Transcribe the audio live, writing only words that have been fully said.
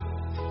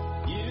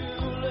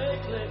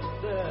think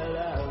that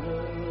I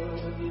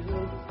love you?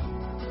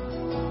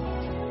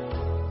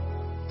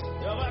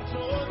 Have I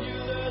told you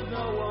there's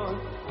no one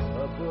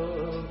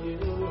above you?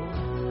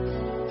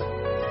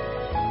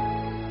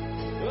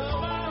 Well,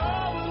 my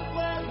heart was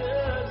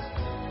gladness,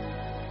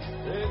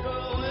 take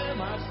away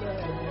my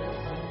sadness,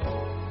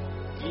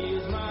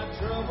 ease my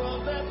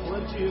trouble, that's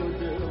what you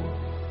do.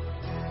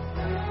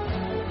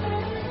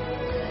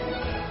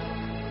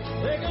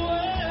 Take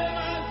away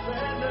my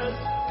sadness,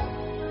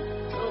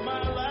 fill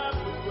my life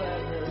with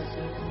gladness,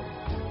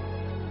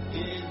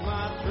 ease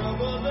my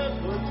trouble, that's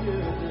what you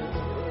do.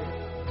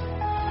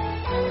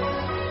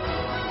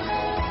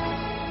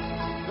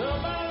 Fill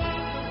my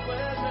life with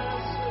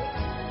gladness,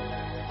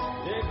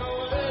 take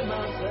away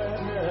my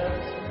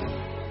sadness,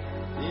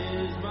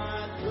 ease my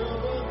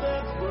trouble,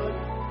 that's what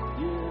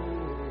you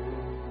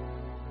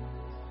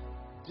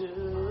do.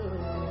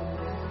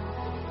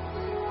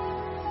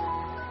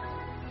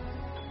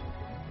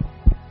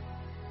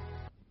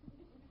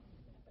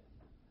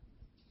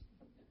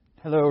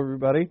 Hello,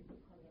 everybody.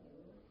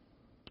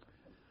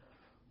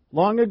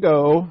 Long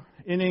ago,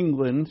 in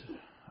England,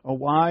 a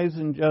wise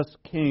and just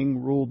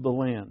king ruled the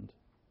land.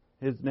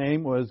 His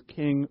name was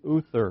King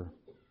Uther.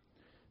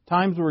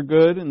 Times were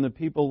good and the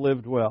people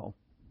lived well.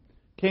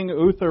 King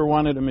Uther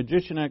wanted a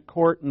magician at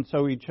court, and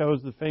so he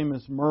chose the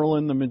famous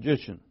Merlin the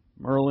magician.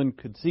 Merlin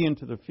could see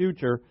into the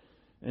future,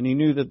 and he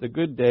knew that the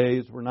good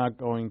days were not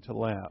going to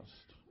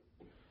last.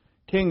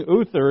 King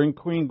Uther and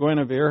Queen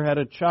Guinevere had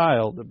a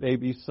child, a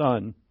baby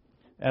son.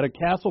 At a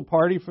castle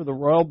party for the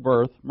royal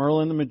birth,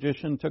 Merlin the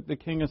magician took the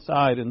king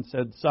aside and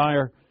said,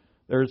 "Sire,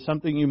 there is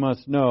something you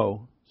must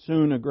know.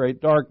 Soon a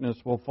great darkness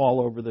will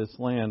fall over this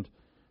land.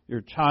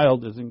 Your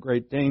child is in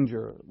great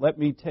danger. Let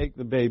me take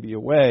the baby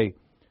away,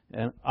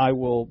 and I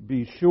will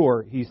be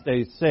sure he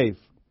stays safe."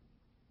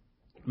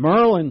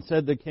 "Merlin,"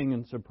 said the king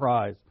in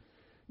surprise,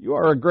 "you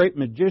are a great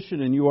magician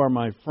and you are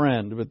my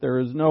friend, but there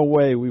is no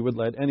way we would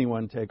let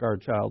anyone take our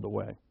child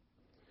away."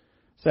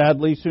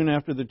 Sadly, soon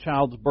after the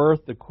child's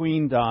birth, the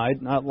queen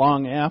died. Not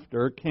long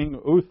after, King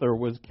Uther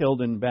was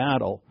killed in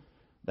battle.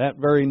 That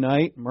very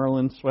night,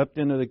 Merlin swept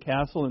into the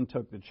castle and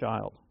took the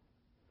child.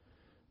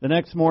 The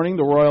next morning,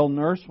 the royal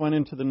nurse went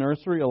into the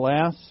nursery.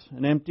 Alas,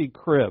 an empty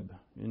crib.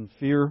 In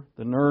fear,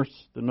 the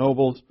nurse, the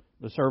nobles,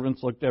 the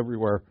servants looked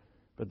everywhere,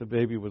 but the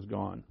baby was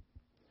gone.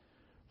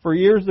 For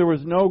years, there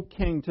was no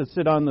king to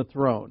sit on the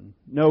throne,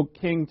 no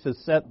king to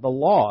set the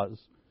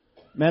laws.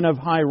 Men of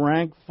high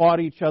rank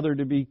fought each other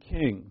to be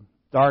king.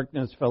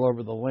 Darkness fell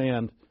over the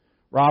land.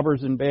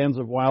 Robbers and bands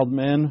of wild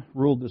men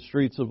ruled the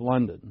streets of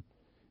London.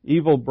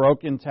 Evil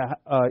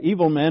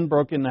men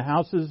broke into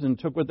houses and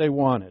took what they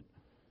wanted.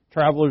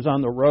 Travelers on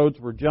the roads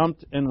were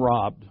jumped and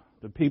robbed.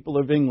 The people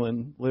of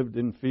England lived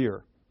in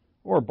fear.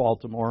 Or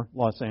Baltimore,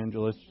 Los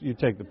Angeles, you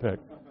take the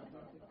pick.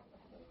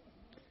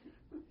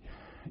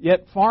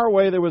 Yet far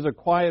away there was a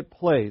quiet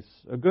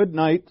place. A good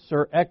knight,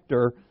 Sir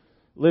Ector,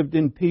 lived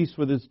in peace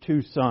with his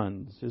two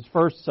sons. His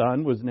first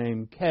son was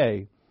named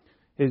Kay.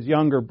 His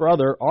younger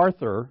brother,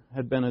 Arthur,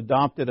 had been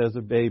adopted as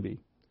a baby.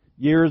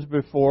 Years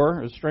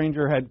before, a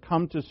stranger had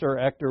come to Sir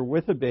Ector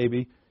with a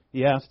baby.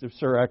 He asked if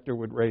Sir Ector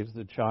would raise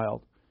the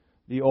child.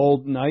 The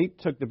old knight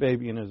took the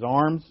baby in his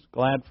arms.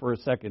 Glad for a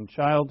second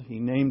child, he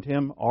named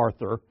him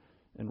Arthur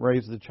and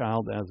raised the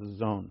child as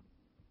his own.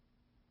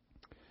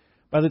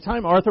 By the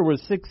time Arthur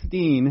was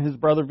 16, his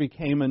brother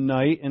became a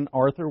knight, and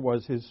Arthur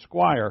was his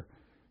squire,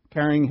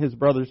 carrying his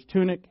brother's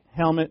tunic,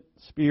 helmet,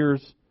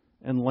 spears,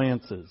 and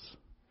lances.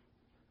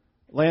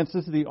 Lance,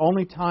 this is the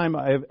only time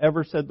I have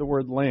ever said the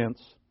word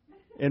lance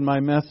in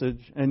my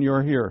message, and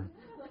you're here.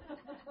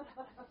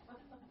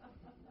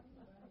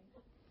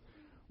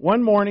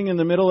 One morning in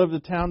the middle of the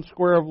town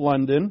square of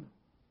London,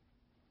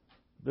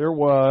 there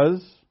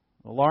was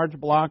a large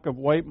block of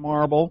white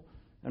marble,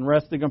 and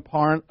resting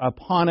upon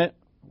it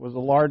was a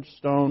large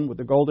stone with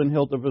the golden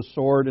hilt of a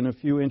sword and a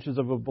few inches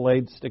of a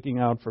blade sticking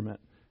out from it,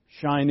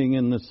 shining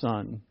in the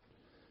sun.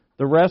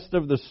 The rest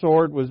of the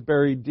sword was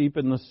buried deep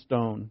in the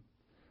stone.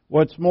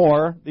 What's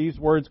more, these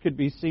words could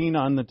be seen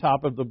on the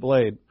top of the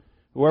blade.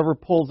 Whoever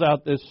pulls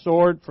out this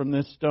sword from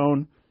this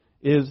stone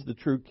is the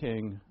true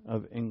king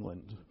of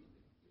England.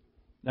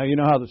 Now you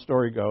know how the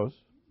story goes.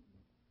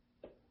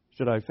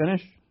 Should I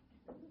finish?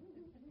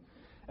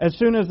 As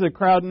soon as the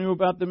crowd knew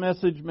about the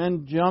message,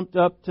 men jumped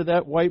up to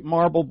that white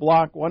marble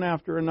block. One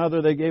after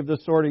another, they gave the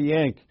sword a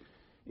yank.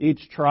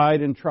 Each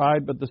tried and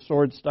tried, but the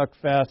sword stuck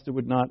fast. It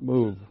would not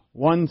move.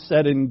 One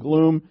said in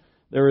gloom,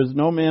 "There is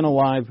no man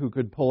alive who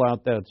could pull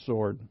out that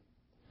sword."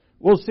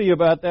 "We'll see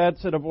about that,"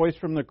 said a voice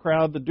from the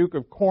crowd. The Duke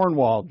of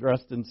Cornwall,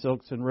 dressed in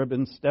silks and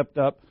ribbons, stepped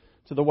up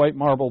to the white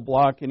marble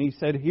block, and he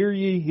said, hear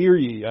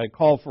ye, I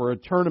call for a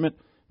tournament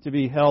to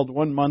be held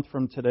 1 month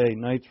from today.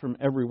 Knights from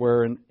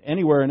everywhere and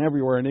anywhere and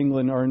everywhere in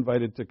England are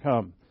invited to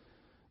come.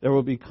 There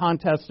will be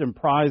contests and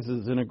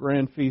prizes and a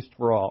grand feast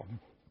for all."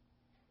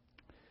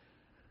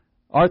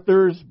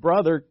 Arthur's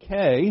brother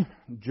Kay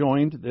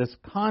joined this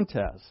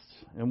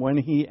contest, and when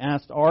he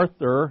asked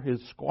Arthur,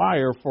 his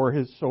squire, for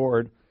his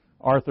sword,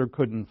 Arthur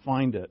couldn't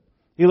find it.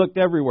 He looked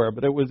everywhere,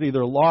 but it was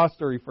either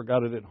lost or he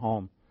forgot it at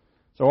home.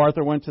 So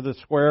Arthur went to the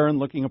square, and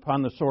looking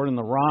upon the sword in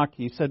the rock,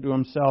 he said to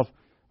himself,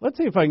 "Let's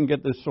see if I can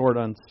get this sword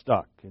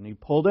unstuck." And he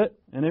pulled it,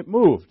 and it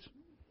moved.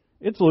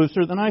 "It's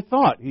looser than I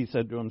thought," he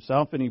said to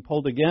himself, and he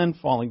pulled again,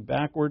 falling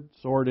backward,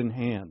 sword in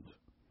hand.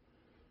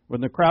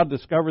 When the crowd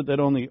discovered that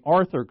only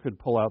Arthur could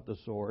pull out the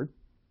sword,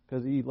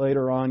 because he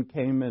later on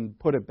came and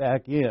put it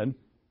back in,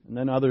 and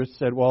then others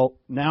said, well,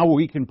 now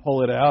we can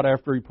pull it out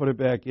after he put it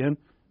back in,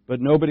 but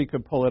nobody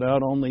could pull it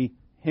out, only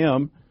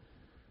him.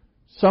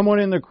 Someone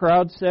in the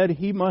crowd said,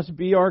 "He must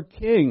be our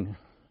king."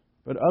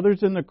 But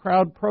others in the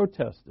crowd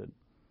protested.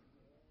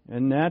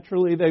 And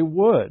naturally they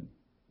would.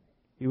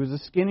 He was a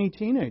skinny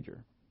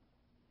teenager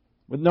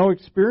with no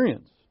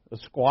experience, a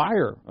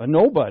squire, a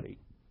nobody.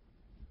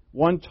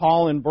 One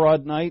tall and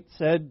broad knight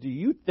said, "Do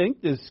you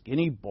think this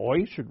skinny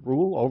boy should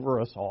rule over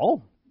us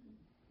all?"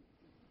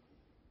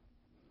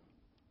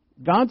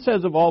 God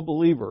says of all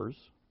believers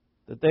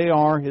that they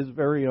are His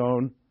very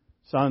own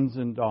sons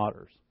and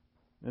daughters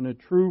in a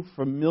true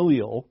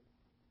familial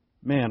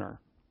manner,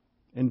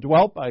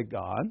 indwelt by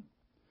God,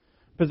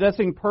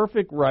 possessing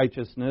perfect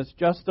righteousness,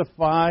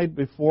 justified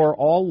before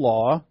all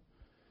law,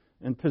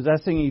 and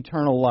possessing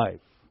eternal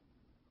life.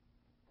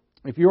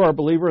 If you are a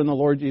believer in the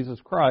Lord Jesus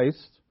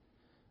Christ,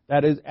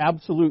 that is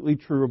absolutely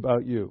true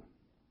about you.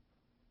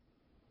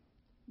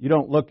 You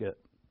don't look it.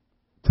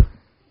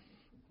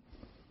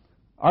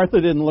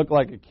 Arthur didn't look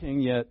like a king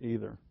yet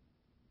either.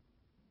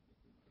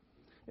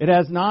 It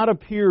has not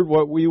appeared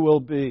what we will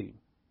be.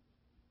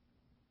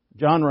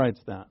 John writes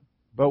that.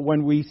 But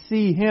when we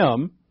see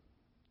Him,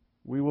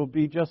 we will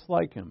be just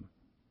like Him,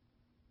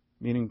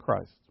 meaning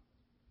Christ.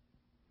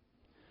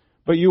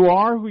 But you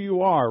are who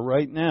you are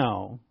right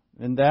now,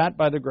 and that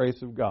by the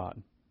grace of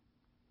God.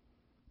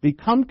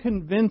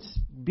 Convinced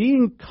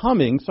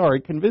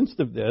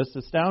of this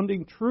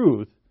astounding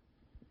truth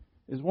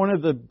is one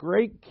of the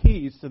great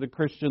keys to the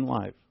Christian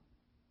life.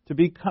 To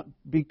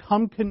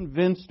become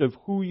convinced of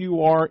who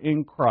you are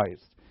in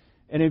Christ.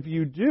 And if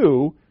you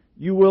do,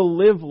 you will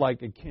live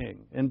like a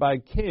king. And by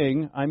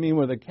king, I mean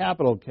with a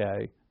capital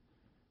K,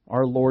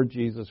 our Lord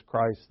Jesus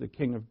Christ, the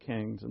King of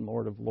Kings and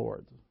Lord of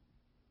Lords.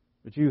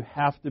 But you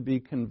have to be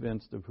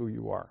convinced of who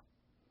you are.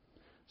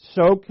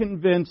 So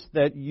convinced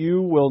that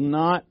you will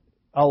not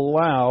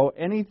allow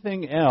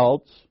anything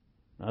else,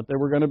 not that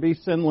we're going to be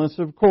sinless,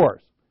 of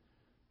course,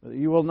 but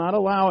you will not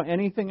allow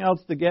anything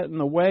else to get in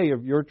the way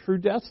of your true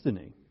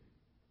destiny.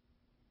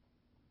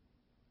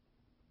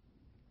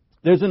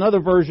 There's another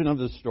version of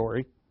this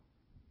story,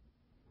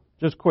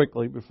 just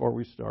quickly before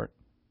we start.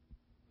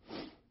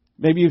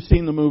 Maybe you've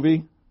seen the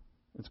movie.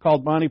 It's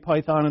called Monty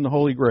Python and the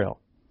Holy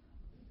Grail.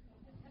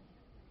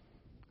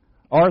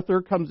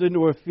 Arthur comes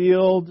into a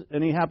field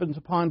and he happens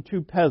upon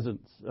two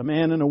peasants, a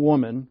man and a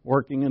woman,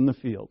 working in the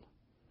field.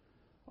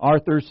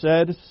 Arthur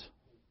says,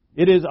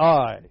 "It is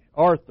I,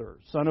 Arthur,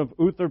 son of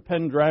Uther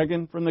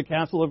Pendragon, from the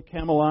castle of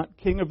Camelot,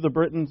 king of the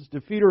Britons,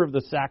 defeater of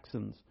the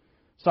Saxons,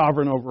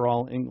 sovereign over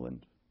all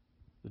England."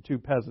 The two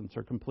peasants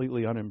are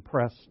completely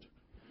unimpressed.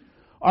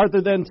 Arthur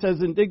then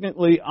says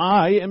indignantly,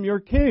 "I am your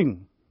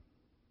king."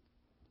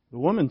 The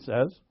woman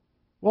says,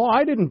 "Well,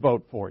 I didn't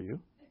vote for you."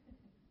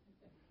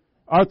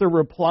 Arthur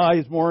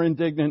replies, more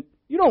indignant,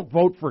 "You don't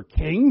vote for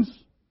kings."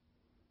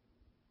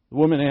 The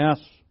woman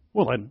asks,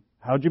 "Well then,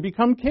 how'd you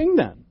become king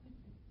then?"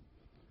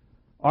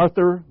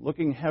 Arthur,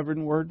 looking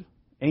heavenward,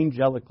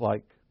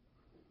 angelic-like,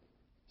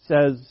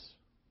 says,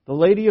 "The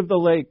Lady of the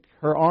Lake,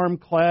 her arm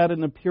clad in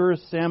the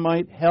purest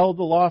samite, held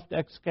aloft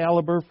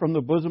Excalibur from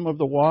the bosom of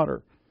the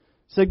water,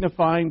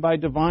 signifying by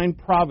divine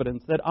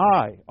providence that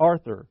I,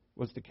 Arthur,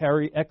 was to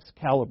carry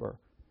Excalibur.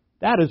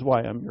 That is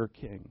why I'm your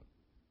king."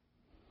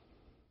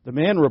 The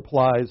man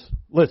replies,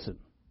 "Listen,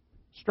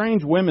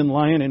 strange women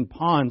lying in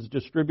ponds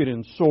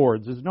distributing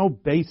swords is no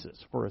basis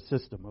for a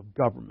system of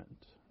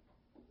government."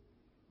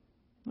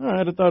 All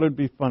right, I thought it'd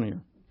be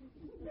funnier.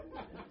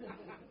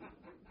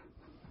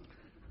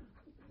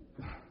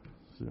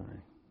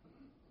 Sorry.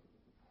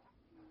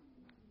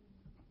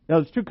 Now,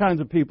 there's two kinds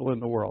of people in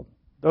the world.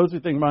 Those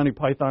who think Monty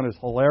Python is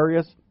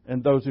hilarious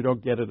and those who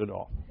don't get it at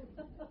all.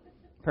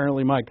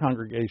 Apparently my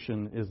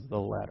congregation is the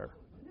latter.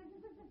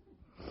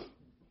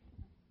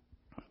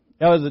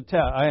 That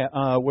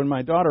was when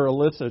my daughter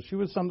Alyssa, she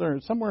was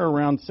somewhere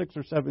around 6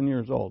 or 7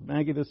 years old.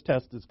 "Maggie, this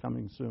test is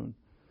coming soon."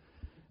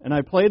 And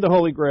I played the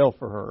Holy Grail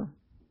for her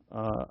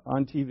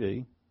on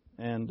TV,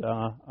 and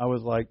I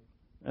was like,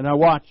 and I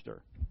watched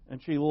her,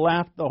 and she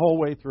laughed the whole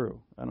way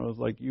through. And I was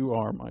like, "You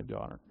are my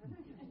daughter."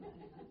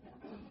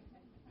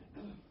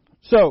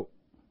 So,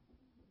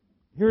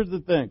 here's the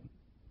thing.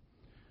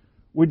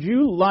 Would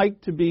you like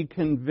to be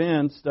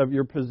convinced of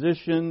your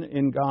position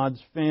in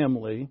God's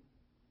family,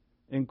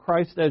 in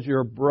Christ as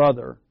your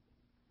brother,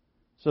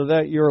 so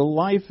that your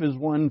life is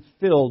one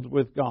filled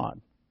with God?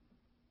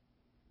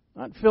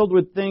 Not filled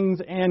with things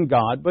and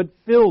God, but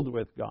filled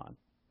with God.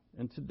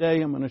 And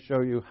today I'm going to show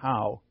you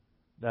how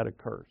that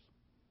occurs.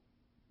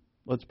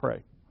 Let's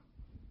pray.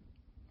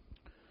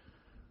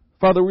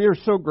 Father, we are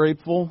so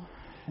grateful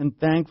and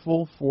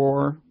thankful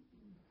for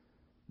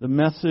the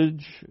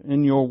message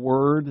in your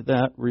word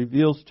that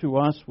reveals to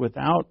us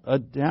without a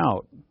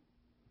doubt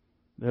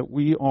that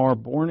we are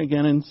born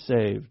again and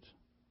saved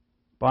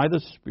by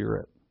the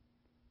Spirit,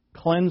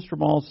 cleansed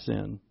from all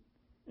sin,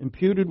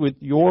 imputed with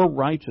your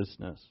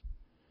righteousness,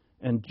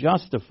 and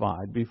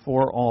justified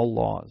before all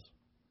laws.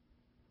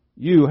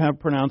 You have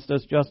pronounced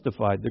us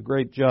justified, the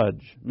great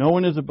judge. No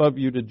one is above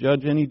you to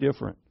judge any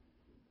different.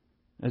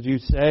 As you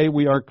say,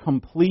 we are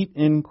complete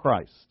in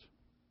Christ.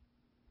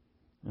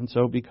 And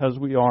so because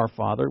we are,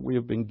 Father, we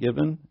have been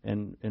given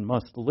and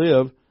must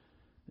live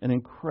an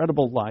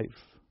incredible life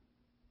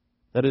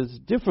that is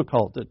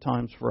difficult at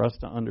times for us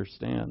to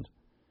understand.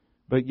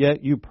 But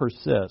yet you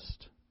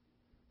persist.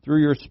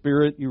 Through your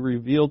Spirit, you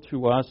reveal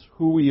to us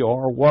who we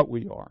are, what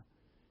we are.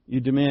 You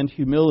demand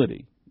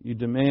humility. You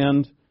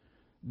demand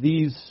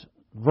these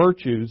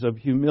virtues of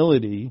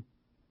humility,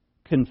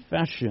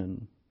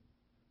 confession,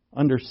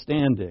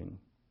 understanding,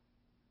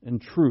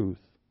 and truth,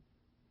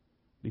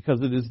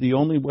 because it is the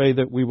only way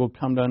that we will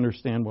come to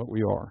understand what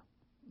we are.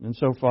 And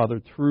so, Father,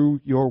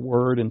 through your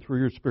word and through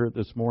your Spirit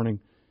this morning,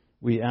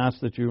 we ask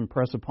that you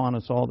impress upon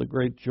us all the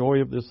great joy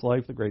of this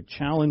life, the great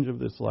challenge of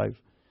this life,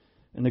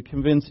 and to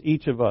convince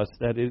each of us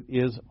that it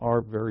is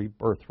our very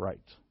birthright.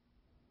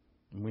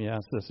 And we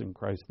ask this in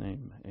Christ's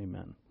name.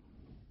 Amen.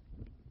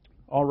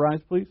 All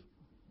rise, please.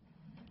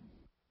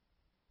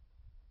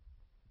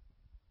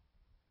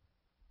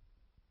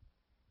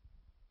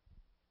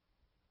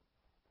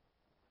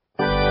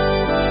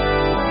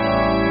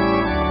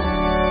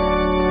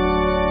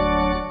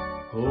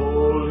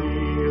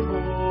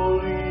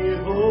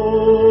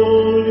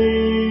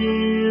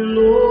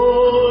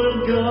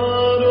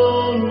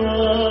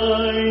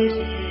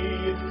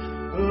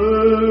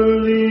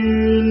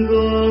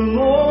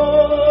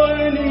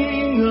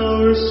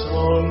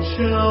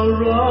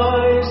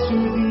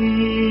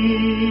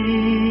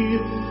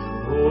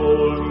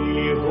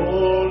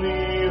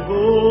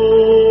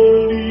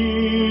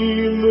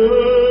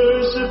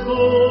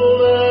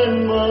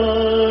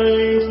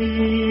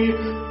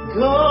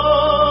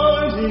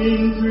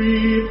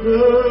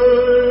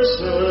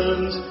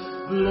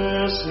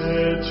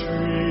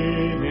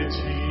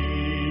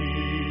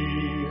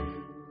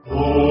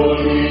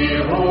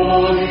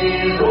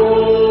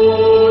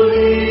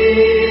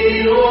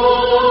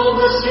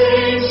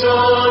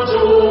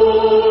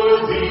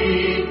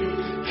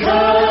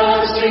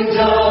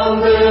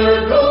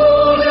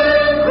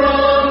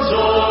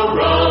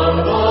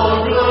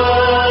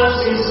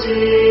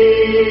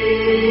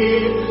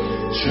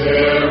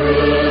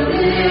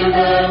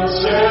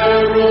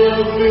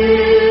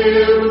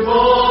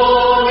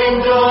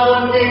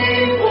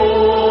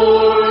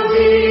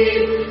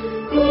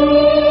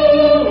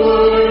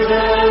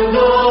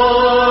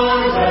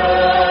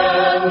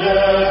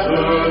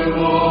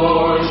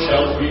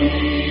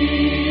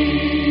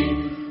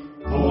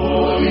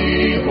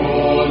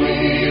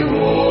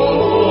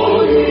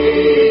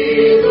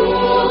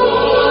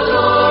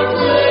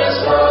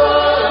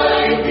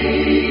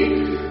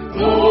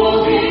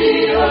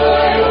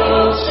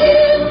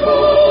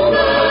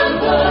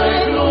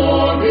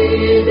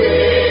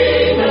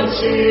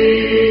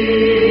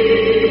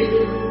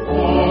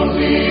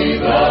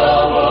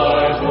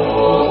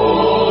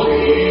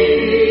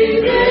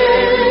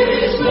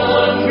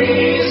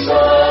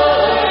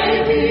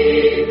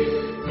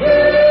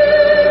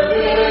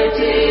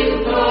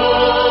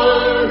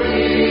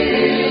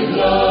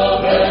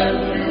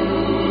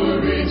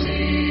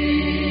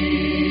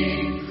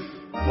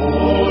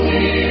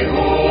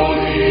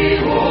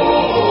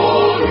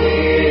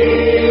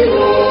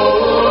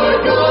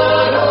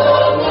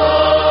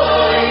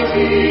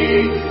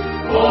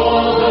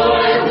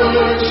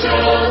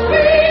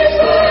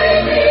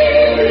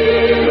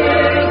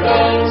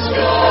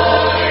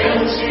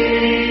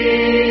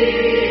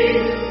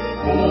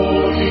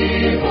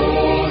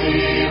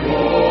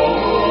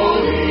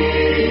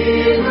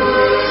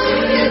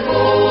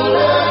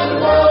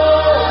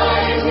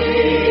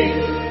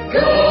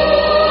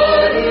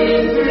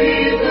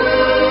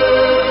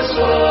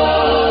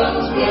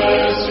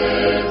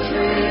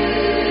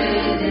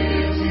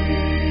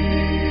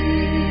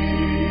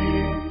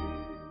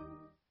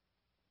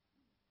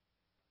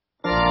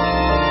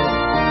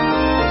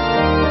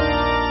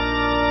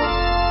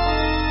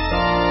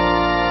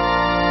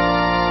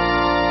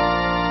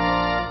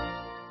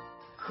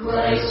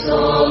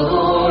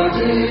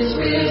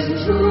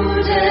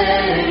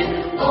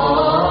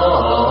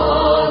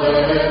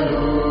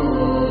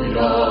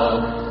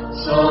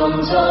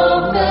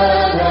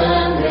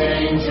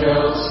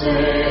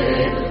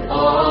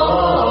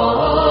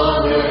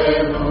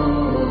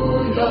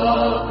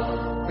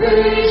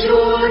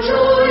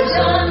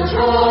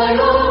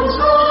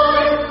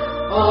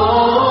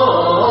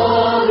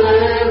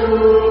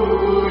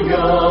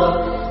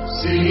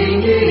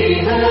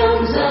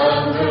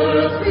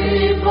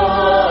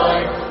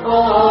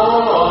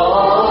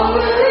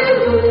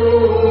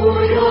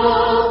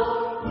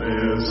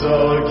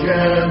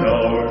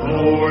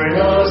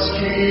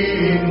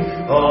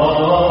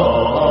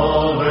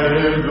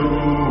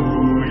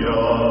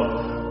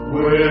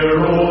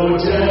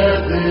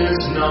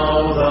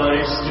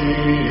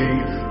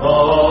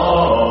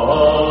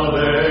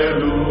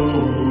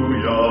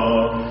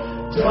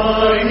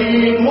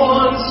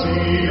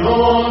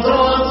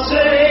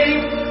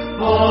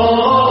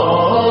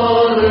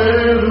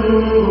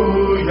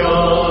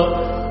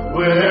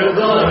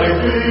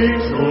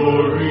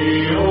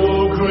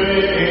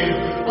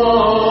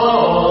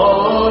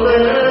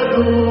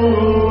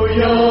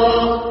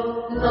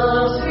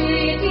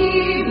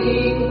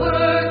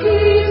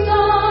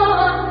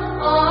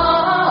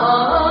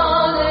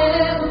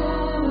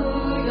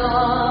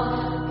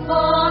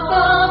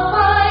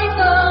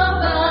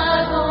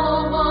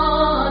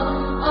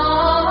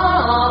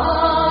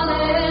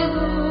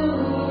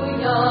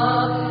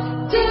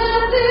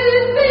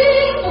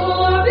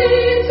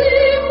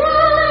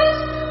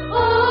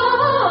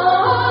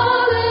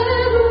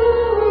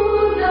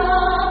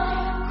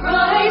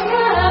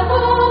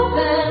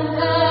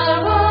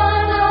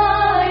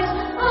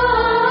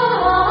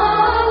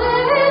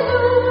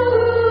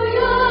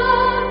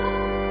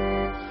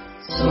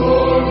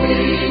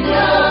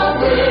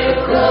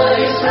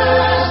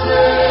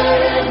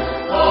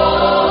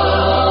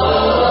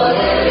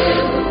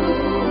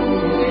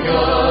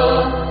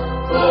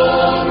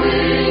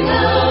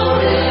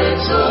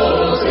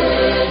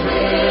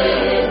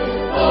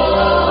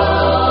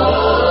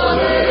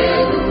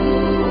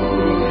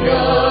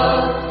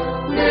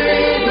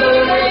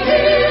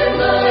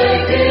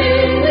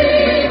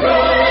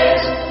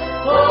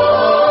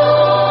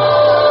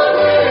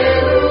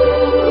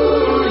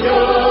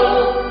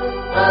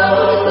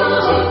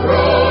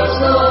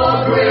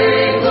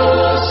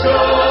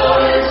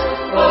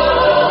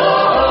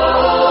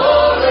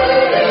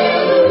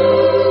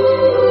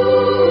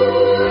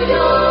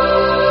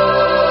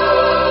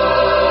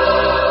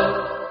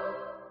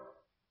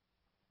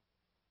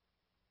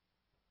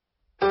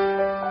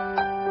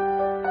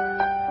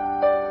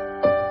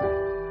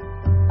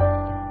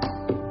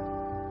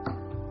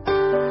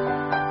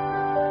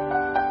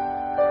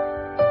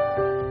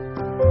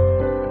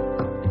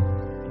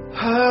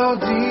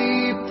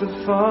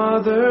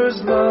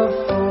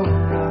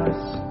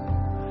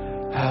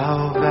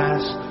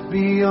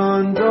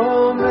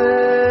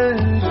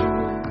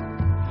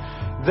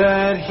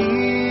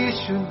 He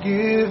should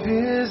give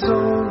His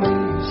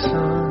only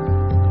Son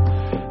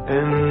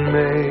and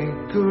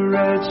make a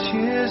wretch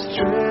His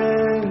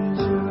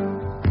treasure.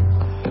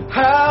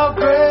 How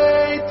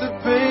great the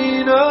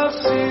pain of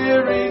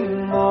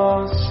searing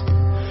loss!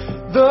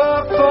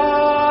 The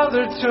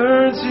Father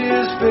turns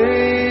His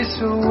face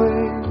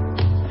away,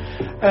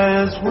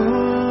 as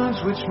wounds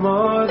which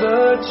mar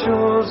the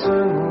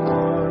chosen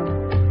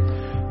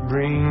one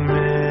bring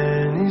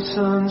many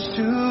sons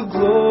to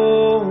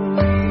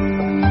glory.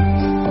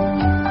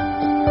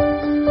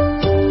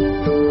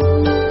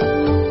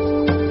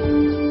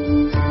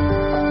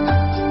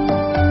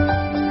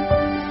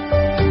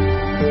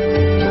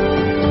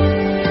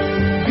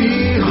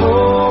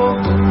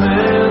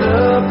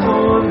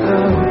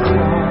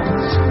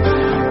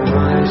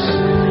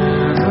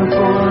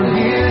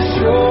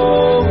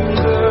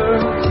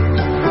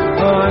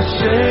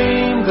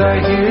 Ashamed, I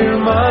hear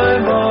my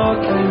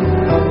mocking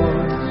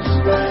voice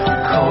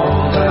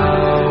called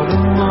out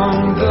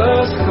among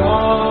the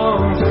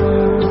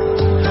scornful.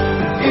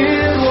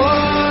 It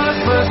was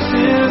my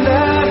sin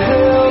that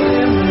held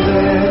Him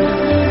there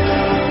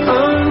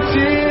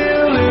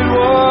until it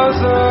was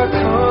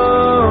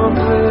accomplished.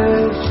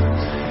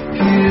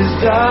 His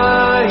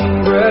dying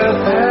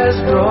breath has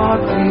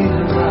brought me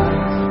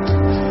life.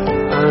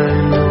 I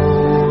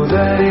know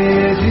that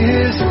it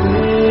is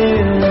finished.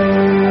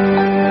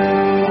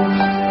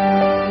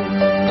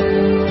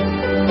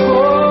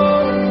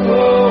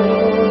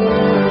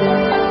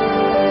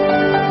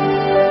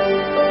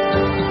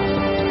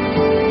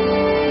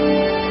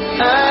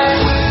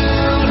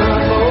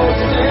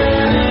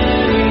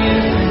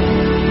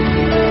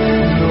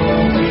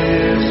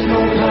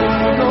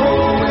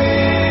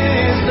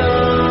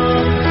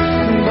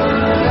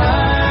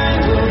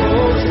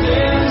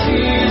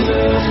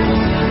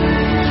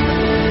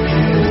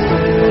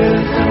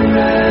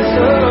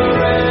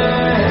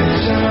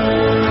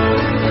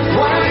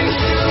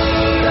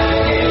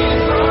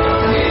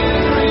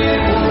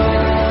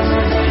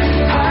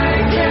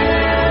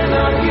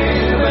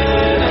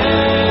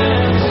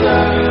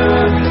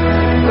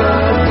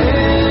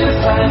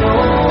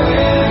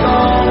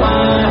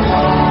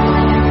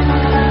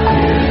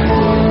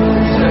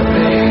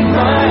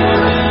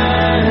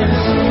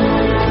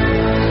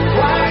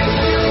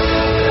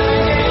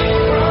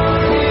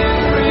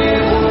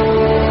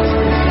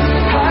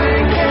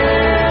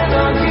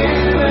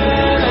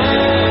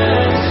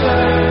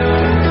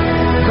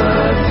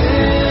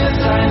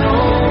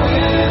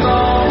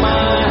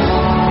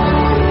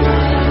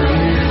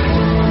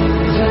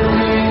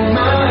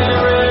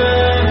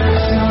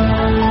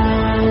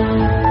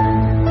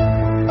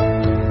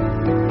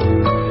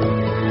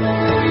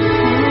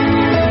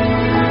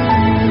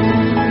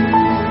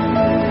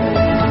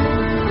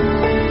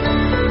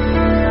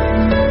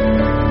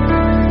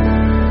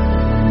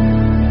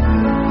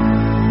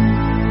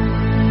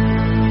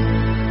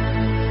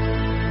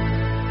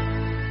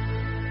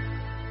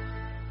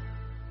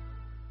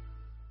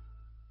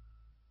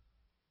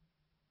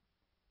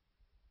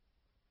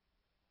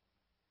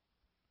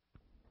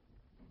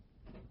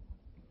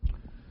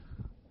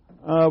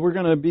 We're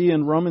going to be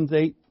in Romans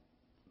 8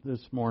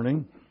 this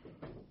morning.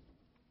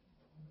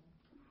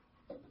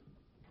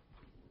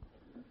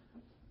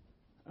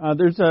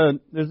 There's a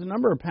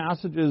number of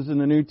passages in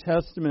the New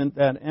Testament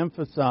that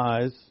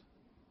emphasize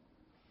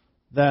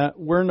that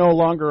we're no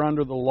longer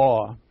under the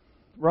law.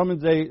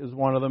 Romans 8 is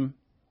one of them.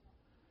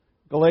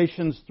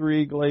 Galatians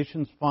 3,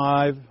 Galatians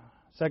 5,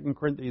 2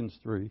 Corinthians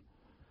 3.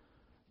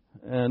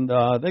 And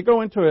they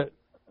go into it,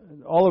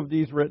 all of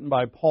these written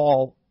by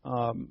Paul,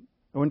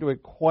 go into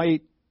it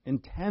quite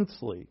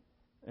intensely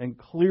and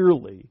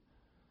clearly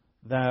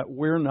that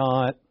we're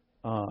not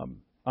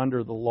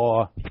under the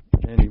law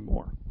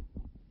anymore.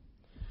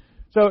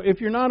 So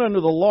if you're not under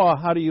the law,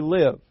 how do you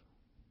live?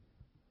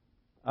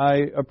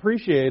 I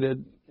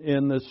appreciated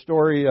in the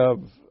story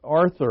of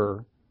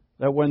Arthur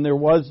that when there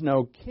was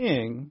no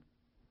king,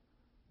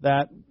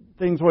 that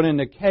things went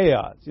into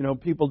chaos. You know,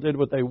 people did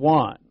what they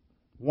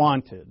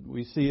wanted.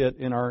 We see it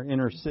in our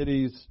inner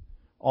cities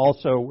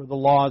also where the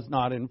law is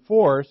not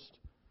enforced.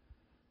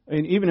 I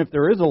mean, even if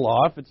there is a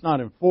law, if it's not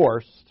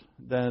enforced,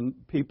 then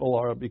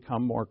people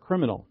become more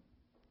criminal.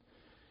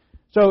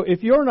 So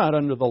if you're not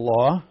under the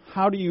law,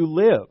 how do you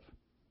live?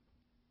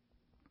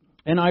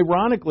 And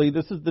ironically,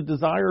 this is the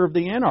desire of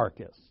the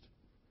anarchist.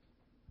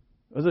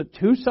 Was it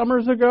 2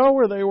 summers ago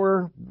where they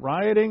were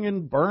rioting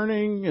and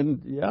burning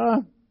and,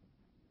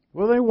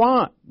 what do they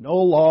want? No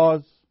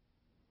laws.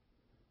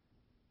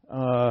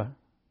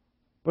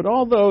 But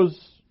all those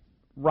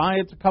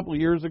riots a couple of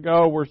years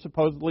ago were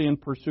supposedly in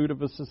pursuit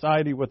of a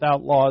society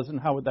without laws, and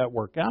how would that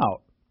work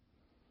out?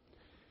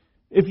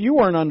 If you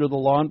weren't under the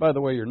law, and by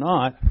the way you're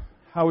not,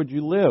 how would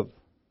you live?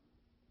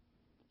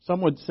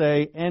 Some would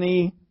say,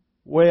 any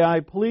way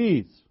I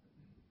please.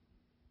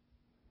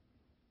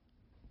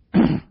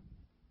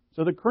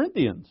 So the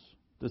Corinthians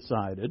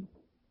decided,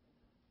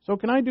 so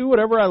can I do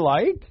whatever I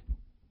like?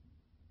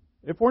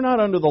 If we're not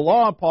under the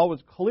law, Paul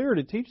was clear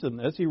to teach them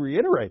this. He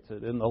reiterates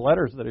it in the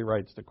letters that he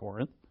writes to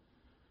Corinth.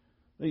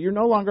 That you're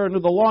no longer under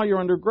the law, you're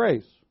under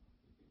grace.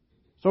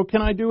 So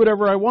can I do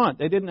whatever I want?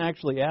 They didn't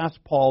actually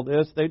ask Paul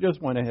this. They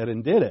just went ahead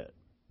and did it.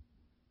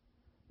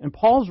 And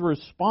Paul's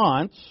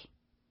response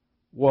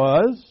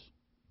was,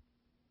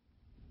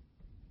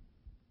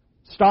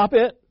 stop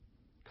it,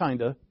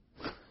 kind of.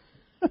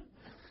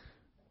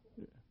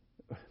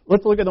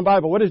 Let's look at the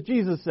Bible. What does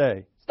Jesus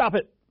say? Stop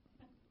it.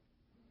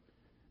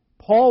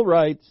 Paul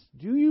writes,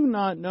 do you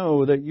not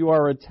know that you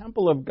are a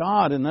temple of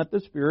God and that the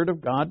Spirit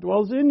of God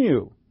dwells in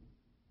you?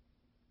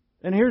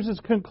 And here's his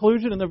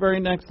conclusion in the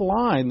very next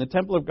line. The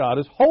temple of God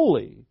is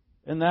holy.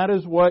 And that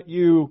is what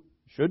you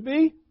should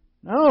be?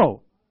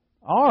 No.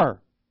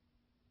 Are.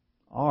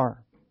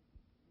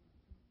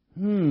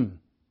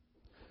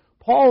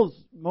 Paul's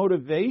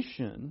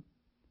motivation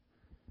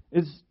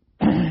is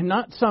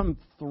not some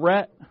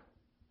threat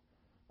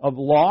of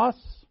loss.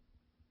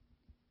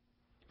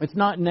 It's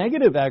not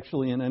negative,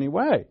 actually, in any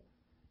way.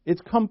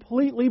 It's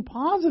completely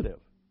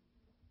positive.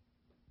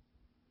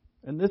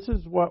 And this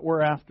is what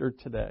we're after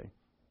today.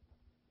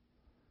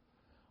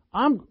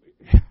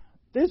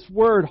 This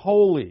word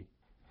holy,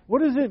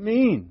 what does it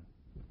mean?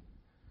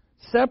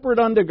 Separate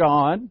unto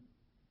God,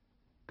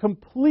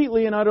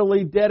 completely and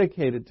utterly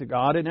dedicated to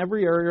God in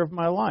every area of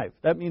my life.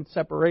 That means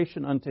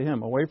separation unto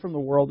Him, away from the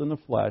world and the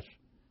flesh,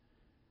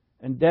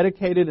 and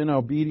dedicated and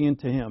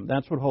obedient to Him.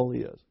 That's what holy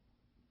is.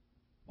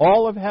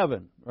 All of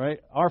heaven, right?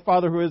 Our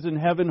Father who is in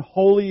heaven,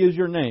 holy is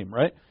your name,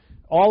 right?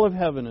 All of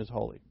heaven is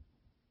holy.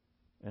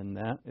 And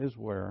that is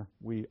where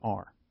we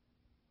are.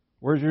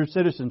 Where's your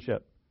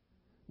citizenship?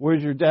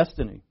 Where's your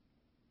destiny?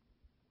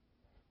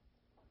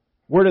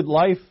 Where did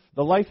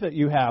the life that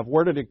you have,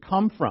 where did it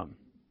come from?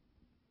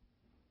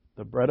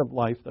 The bread of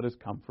life that has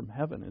come from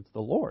heaven. It's the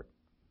Lord.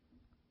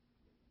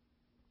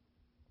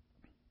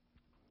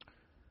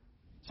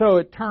 So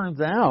it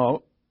turns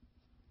out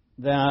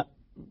that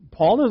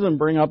Paul doesn't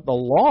bring up the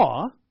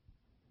law.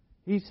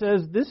 He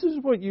says, this is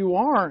what you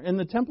are, and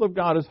the temple of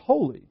God is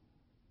holy.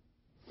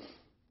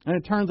 And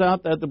it turns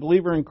out that the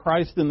believer in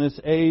Christ in this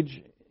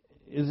age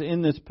is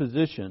in this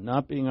position,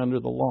 not being under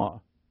the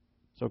law.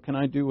 So can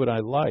I do what I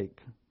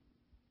like?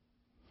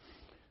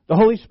 The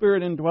Holy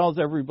Spirit indwells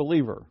every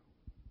believer.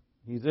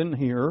 He's in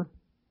here,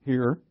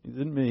 He's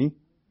in me.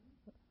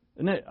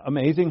 Isn't it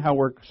amazing how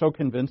we're so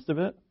convinced of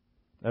it?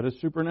 That is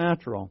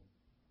supernatural.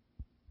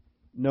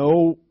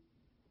 No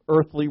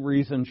earthly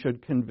reason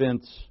should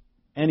convince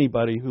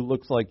anybody who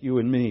looks like you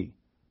and me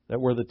that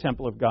we're the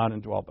temple of God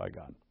and dwelt by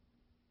God.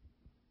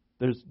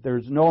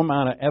 There's no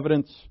amount of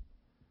evidence,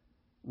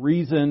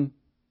 reason,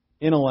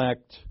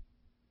 intellect,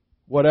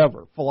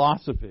 whatever,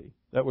 philosophy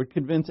that would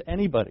convince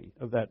anybody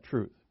of that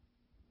truth.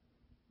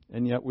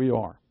 And yet we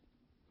are.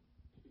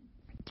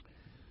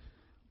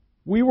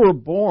 We were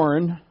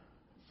born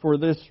for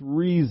this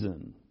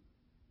reason.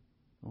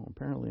 Oh,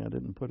 apparently I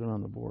didn't put it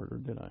on the board, or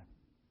did I?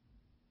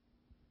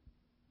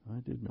 I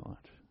did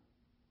not.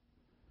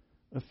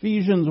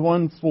 Ephesians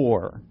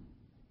 1:4.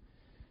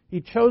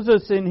 He chose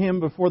us in Him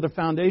before the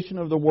foundation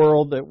of the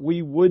world that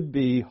we would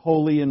be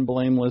holy and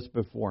blameless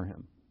before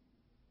Him.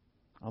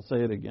 I'll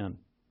say it again.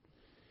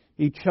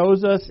 He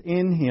chose us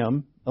in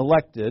Him,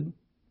 elected,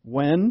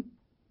 when?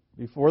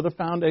 Before the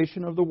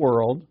foundation of the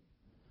world,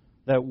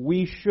 that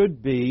we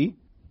should be,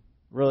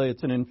 really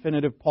it's an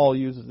infinitive Paul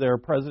uses there, a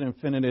present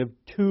infinitive,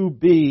 to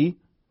be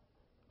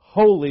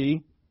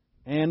holy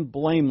and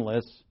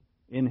blameless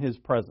in His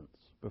presence.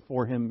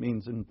 Before Him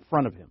means in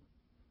front of Him.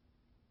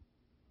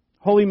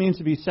 Holy means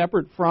to be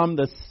separate from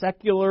the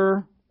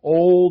secular,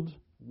 old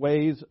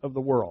ways of the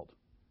world.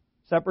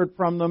 Separate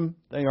from them,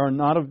 they are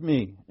not of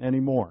me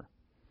anymore.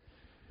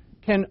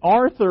 Can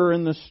Arthur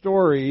in the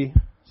story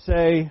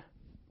say,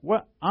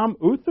 "What? I'm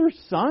Uther's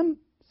son?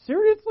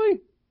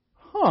 Seriously?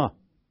 Huh.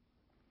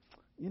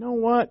 You know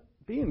what?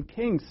 Being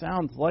king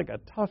sounds like a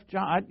tough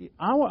job.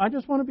 I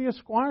just want to be a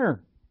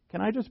squire.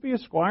 Can I just be a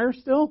squire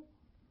still?"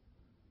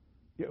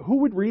 Who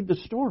would read the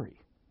story?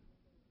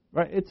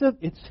 Right? It's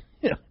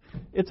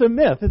a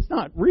myth. It's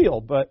not real,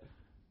 but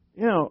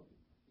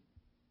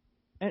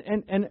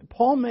and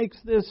Paul makes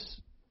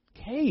this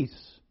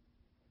case.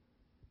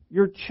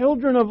 You're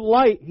children of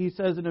light, he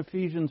says in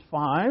Ephesians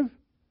 5.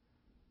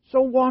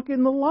 So walk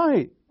in the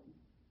light.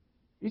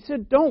 He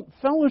said, don't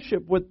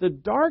fellowship with the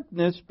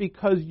darkness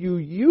because you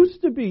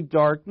used to be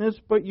darkness,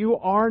 but you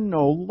are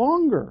no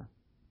longer.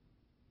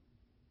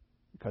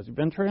 Because you've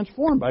been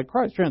transformed by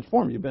Christ.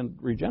 Transformed, you've been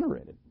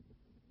regenerated.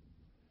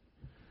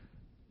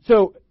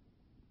 So,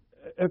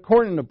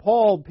 according to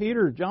Paul,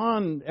 Peter,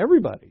 John,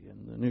 everybody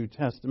in the New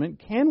Testament,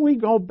 can we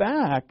go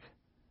back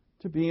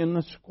to being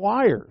the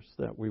squires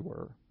that we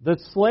were? The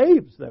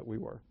slaves that we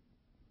were?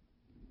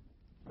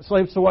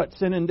 Slaves to what?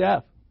 Sin and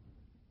death.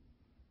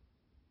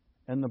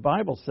 And the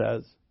Bible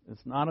says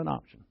it's not an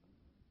option.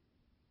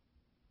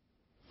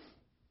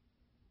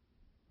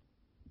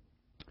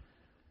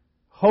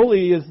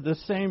 Holy is the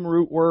same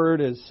root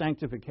word as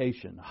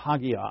sanctification,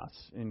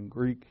 hagios in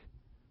Greek,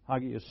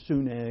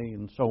 hagiosune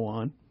and so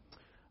on.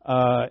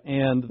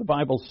 And the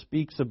Bible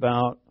speaks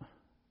about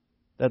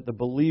that the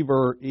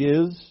believer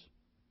is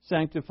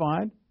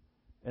sanctified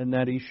and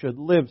that he should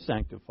live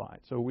sanctified.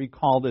 So we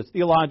call this,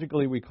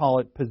 theologically, we call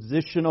it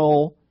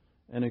positional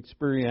and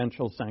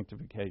experiential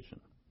sanctification.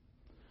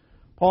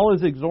 Paul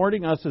is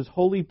exhorting us as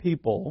holy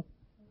people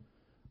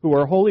who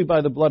are holy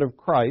by the blood of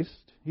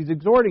Christ. He's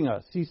exhorting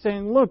us. He's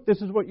saying, look,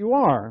 this is what you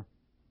are.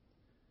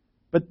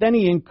 But then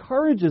he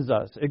encourages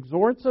us,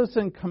 exhorts us,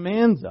 and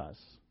commands us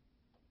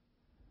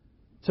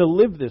to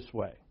live this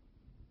way.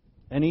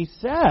 And he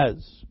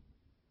says,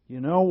 you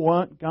know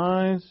what,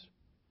 guys?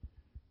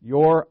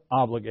 You're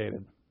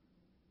obligated.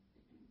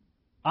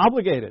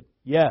 Obligated,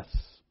 yes.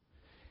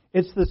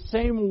 It's the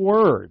same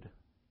word,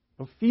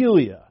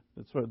 Ophelia.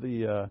 That's what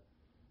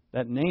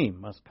that name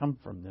must come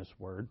from this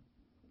word.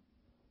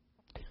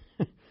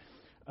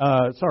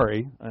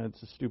 Sorry,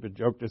 it's a stupid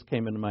joke just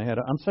came into my head.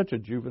 I'm such a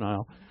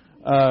juvenile.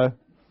 When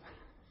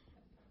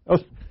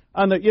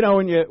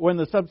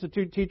the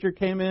substitute teacher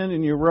came in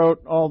and you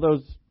wrote all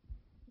those,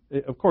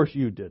 of course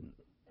you didn't.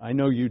 I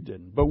know you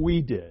didn't, but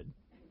we did.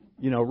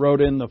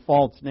 Wrote in the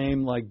false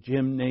name like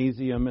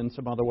gymnasium and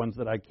some other ones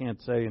that I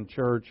can't say in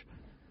church.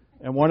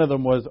 And one of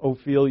them was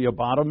Ophelia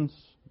Bottoms.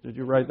 Did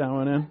you write that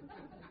one in?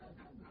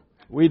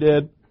 We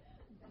did.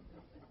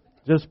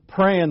 Just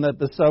praying that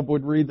the sub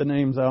would read the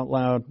names out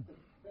loud.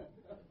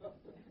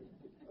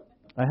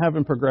 I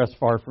haven't progressed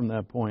far from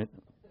that point.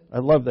 I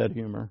love that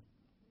humor.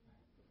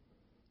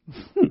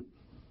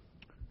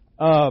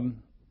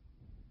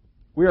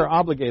 We are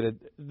obligated.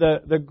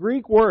 The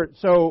Greek word,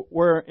 so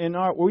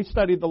we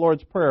studied the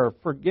Lord's Prayer.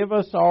 Forgive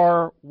us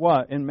our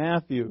what in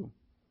Matthew?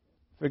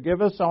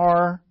 Forgive us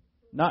our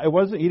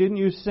he didn't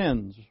use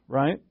sins,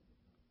 right?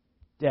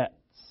 Debts.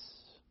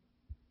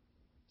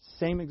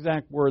 Same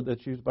exact word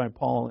that's used by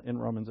Paul in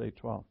Romans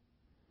 8:12.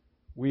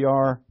 We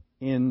are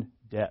in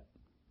debt.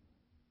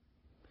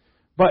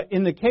 But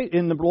in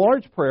the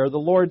Lord's Prayer, the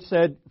Lord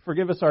said,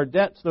 forgive us our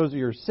debts, those are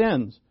your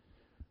sins.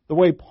 The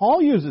way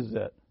Paul uses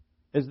it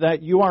is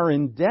that you are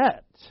in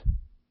debt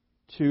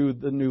to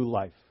the new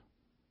life.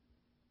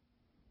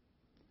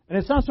 And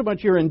it's not so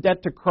much you're in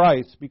debt to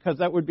Christ, because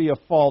that would be a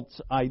false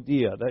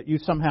idea, that you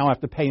somehow have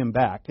to pay him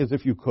back, as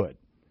if you could.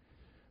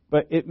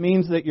 But it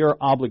means that you're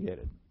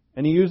obligated.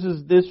 And he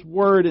uses this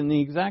word in the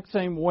exact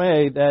same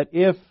way that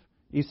if,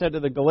 he said to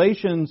the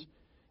Galatians,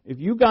 if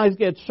you guys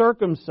get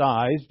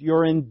circumcised,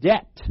 you're in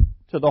debt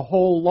to the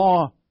whole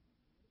law.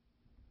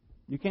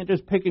 You can't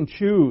just pick and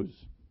choose.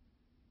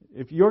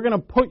 If you're going to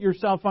put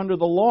yourself under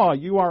the law,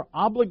 you are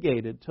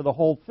obligated to the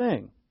whole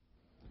thing.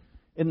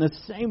 In the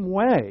same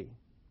way,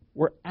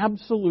 we're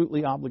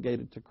absolutely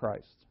obligated to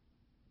Christ.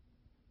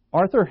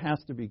 Arthur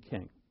has to be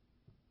king,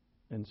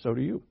 and so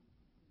do you.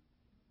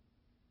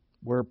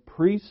 We're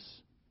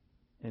priests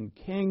and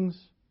kings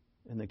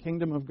in the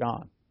kingdom of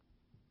God,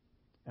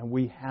 and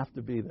we have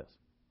to be this.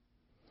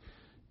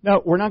 Now,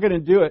 we're not going to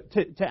do it.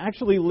 To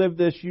actually live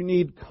this, you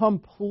need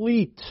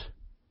complete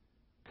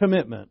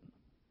commitment.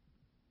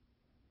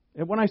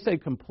 And when I say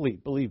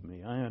complete, believe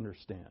me, I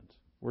understand.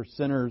 We're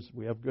sinners.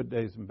 We have good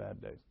days and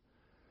bad days.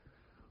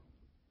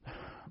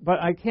 But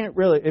I can't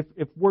really,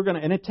 if we're going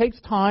to, and it takes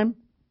time.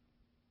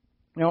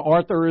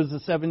 Arthur is a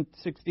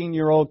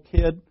 16-year-old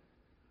kid.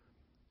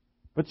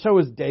 But so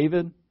is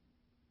David.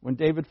 When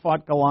David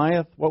fought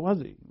Goliath, what was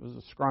he? He was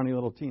a scrawny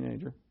little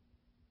teenager.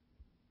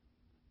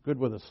 Good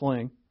with a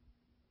sling.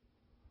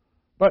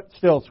 But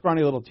still,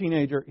 scrawny little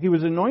teenager. He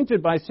was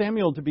anointed by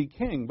Samuel to be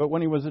king, but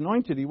when he was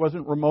anointed, he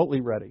wasn't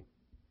remotely ready.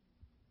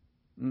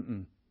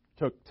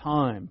 Took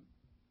time.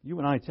 You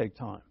and I take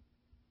time.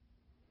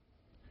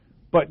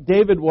 But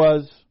David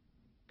was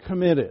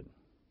committed.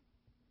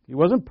 He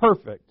wasn't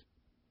perfect,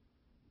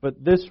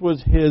 but this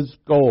was his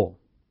goal.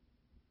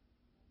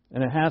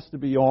 And it has to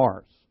be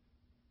ours.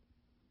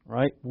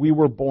 Right? We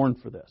were born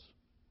for this.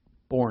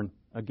 Born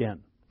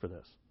again for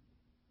this.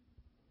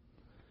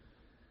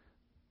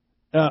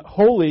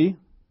 Holy,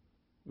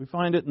 we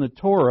find it in the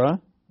Torah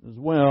as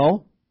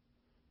well.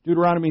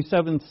 Deuteronomy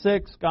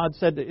 7:6, God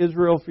said to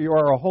Israel, for you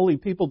are a holy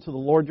people to the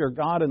Lord your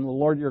God, and the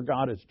Lord your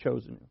God has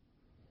chosen you.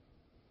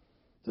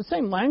 It's the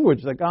same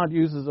language that God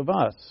uses of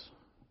us.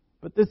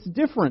 But it's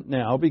different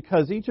now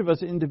because each of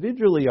us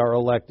individually are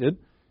elected.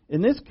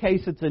 In this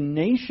case, it's a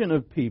nation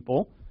of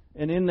people,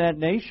 and in that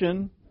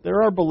nation,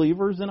 there are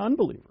believers and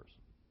unbelievers.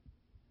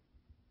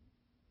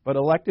 But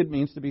elected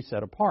means to be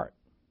set apart.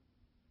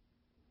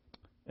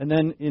 And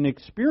then in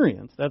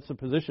experience, that's the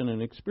position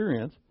in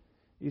experience,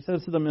 he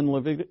says to them in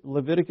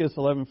Leviticus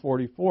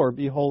 11:44,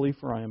 be holy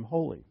for I am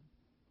holy.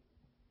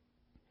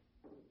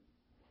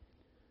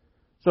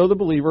 So the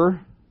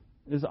believer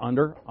is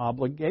under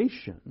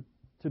obligation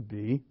to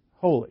be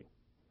holy.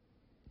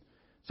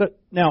 So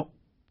now,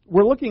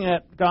 we're looking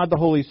at God the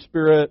Holy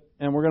Spirit,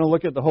 and we're going to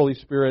look at the Holy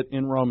Spirit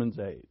in Romans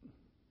 8.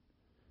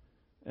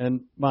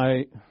 And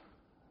my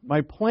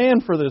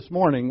plan for this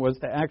morning was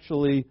to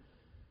actually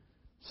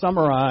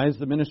summarize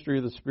the ministry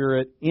of the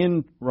Spirit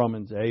in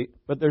Romans 8,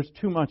 but there's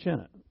too much in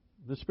it.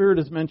 The Spirit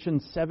is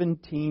mentioned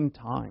 17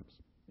 times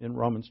in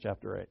Romans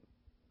chapter 8.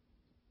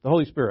 The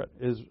Holy Spirit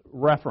is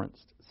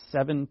referenced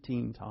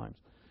 17 times.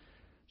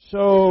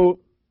 So,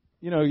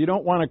 you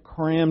don't want to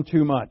cram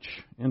too much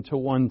into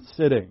one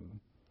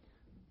sitting.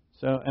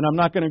 So, and I'm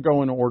not going to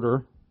go in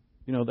order.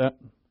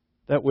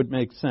 That would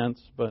make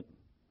sense, but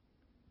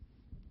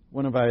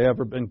when have I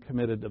ever been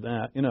committed to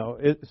that?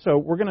 So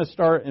we're going to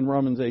start in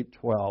Romans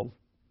 8:12.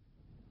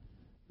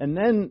 And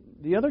then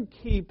the other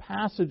key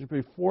passage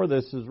before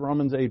this is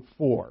Romans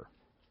 8:4.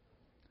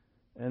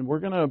 And we're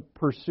going to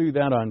pursue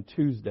that on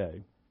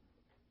Tuesday.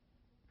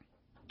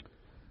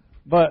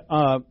 But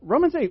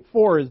Romans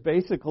 8:4 is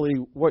basically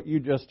what you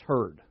just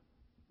heard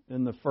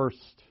in the first,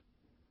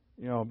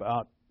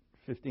 about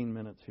 15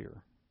 minutes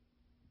here.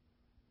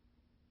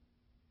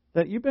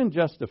 That you've been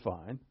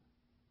justified,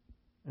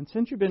 and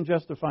since you've been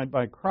justified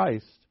by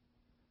Christ,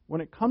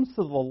 when it comes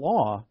to the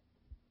law,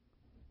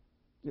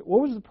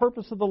 what was the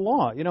purpose of the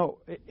law?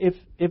 If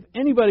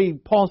anybody,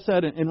 Paul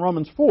said in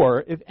Romans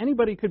 4, if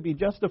anybody could be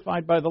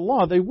justified by the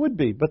law, they would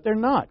be, but they're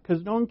not,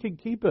 because no one could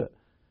keep it.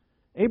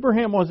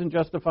 Abraham wasn't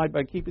justified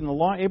by keeping the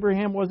law.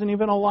 Abraham wasn't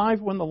even alive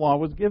when the law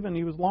was given.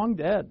 He was long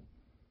dead.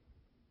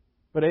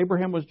 But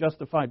Abraham was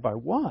justified by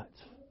what?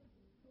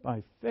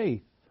 By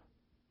faith.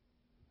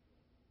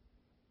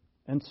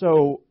 And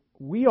so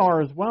we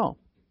are as well.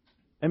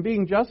 And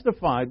being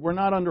justified, we're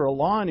not under a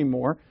law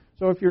anymore.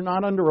 So if you're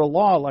not under a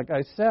law, like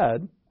I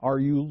said, are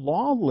you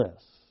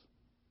lawless?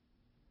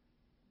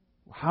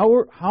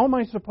 How am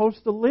I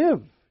supposed to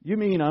live? You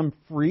mean I'm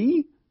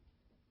free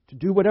to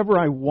do whatever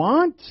I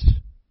want?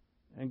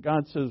 And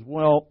God says,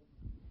 well,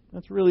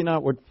 that's really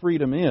not what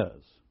freedom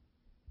is,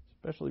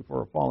 especially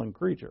for a fallen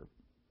creature.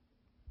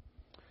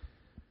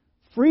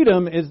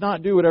 Freedom is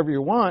not do whatever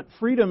you want.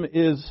 Freedom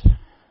is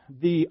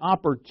the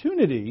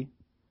opportunity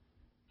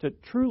to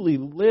truly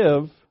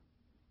live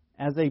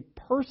as a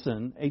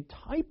person, a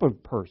type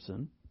of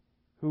person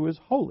who is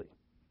holy.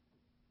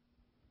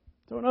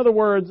 So in other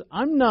words,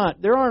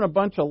 there aren't a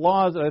bunch of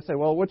laws that I say,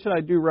 well, what should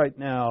I do right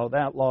now?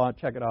 That law,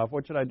 check it off.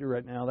 What should I do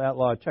right now? That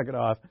law, check it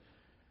off.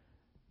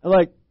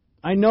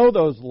 I know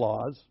those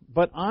laws,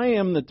 but I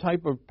am the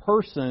type of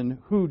person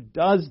who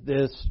does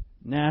this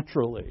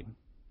naturally.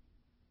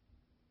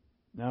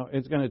 Now,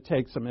 it's going to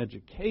take some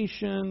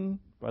education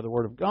by the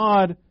Word of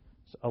God,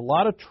 a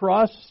lot of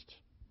trust,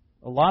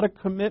 a lot of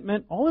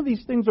commitment. All of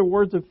these things are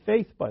words of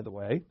faith, by the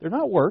way. They're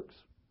not works.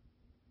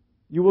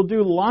 You will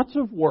do lots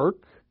of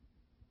work,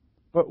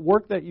 but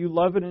work that you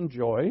love and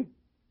enjoy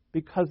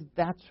because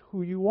that's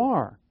who you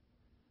are.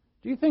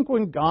 Do you think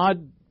when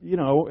God,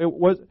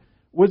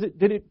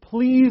 did it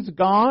please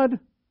God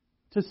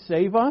to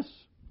save us?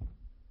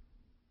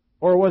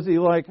 Or was he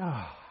like,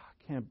 I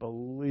can't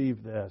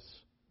believe this.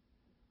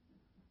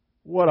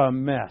 What a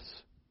mess.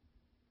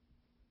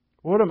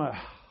 I don't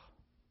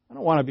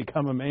want to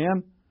become a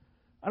man.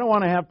 I don't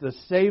want to have to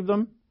save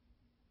them.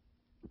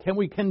 Can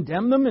we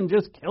condemn them and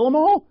just kill them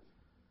all?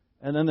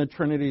 And then the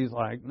Trinity's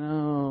like,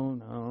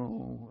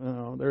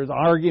 no, there's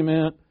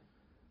argument.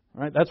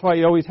 Right? That's why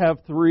you always have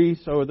three,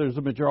 so there's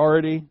a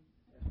majority.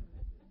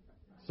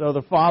 So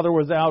the Father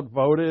was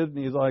outvoted,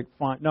 and he's like,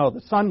 fine. No,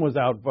 the Son was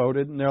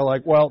outvoted, and they're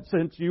like, well,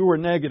 since you were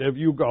negative,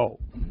 you go.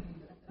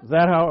 Is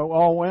that how it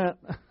all went?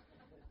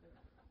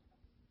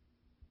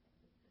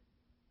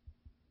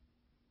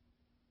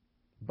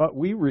 But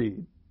we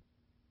read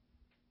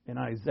in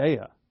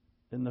Isaiah,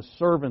 in the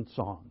servant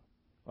song.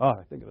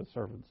 I think of the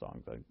servant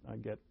songs. I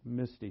get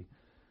misty.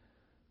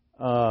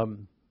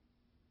 God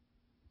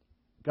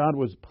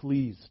was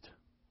pleased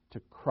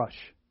to crush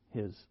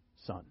his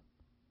Son.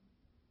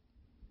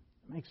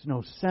 It makes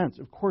no sense.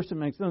 Of course it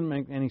doesn't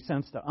make any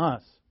sense to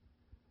us.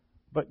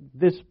 But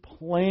this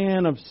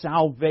plan of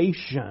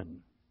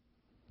salvation,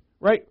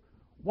 right?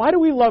 Why do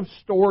we love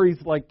stories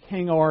like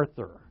King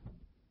Arthur?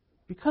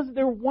 Because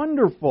they're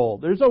wonderful.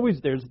 There's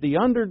the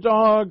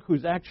underdog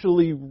who's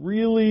actually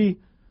really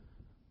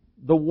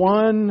the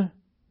one,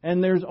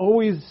 and there's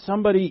always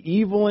somebody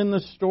evil in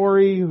the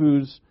story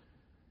who's,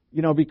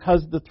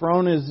 because the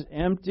throne is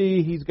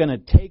empty, he's going to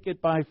take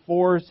it by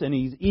force, and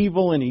he's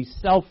evil, and he's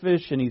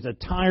selfish, and he's a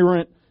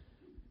tyrant.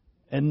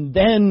 And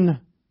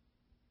then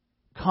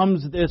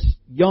comes this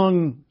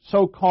young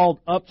so-called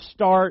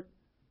upstart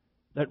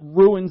that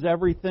ruins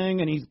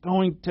everything, and he's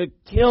going to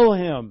kill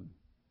him.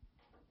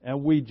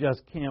 And we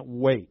just can't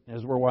wait,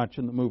 as we're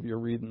watching the movie or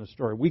reading the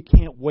story. We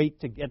can't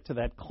wait to get to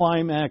that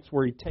climax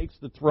where he takes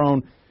the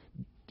throne,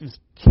 just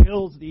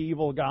kills the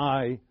evil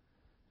guy,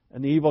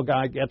 and the evil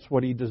guy gets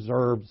what he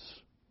deserves.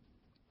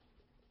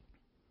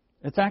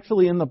 It's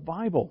actually in the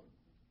Bible.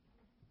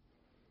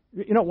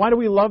 Why do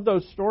we love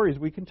those stories?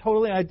 We can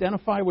totally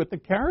identify with the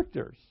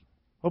characters.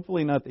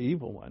 Hopefully not the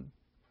evil one.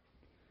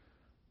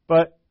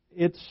 But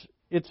it's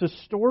a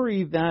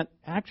story that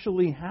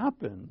actually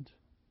happened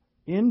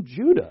in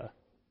Judah.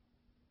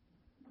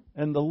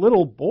 And the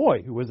little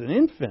boy, who was an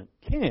infant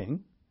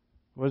king,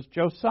 was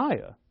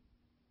Josiah.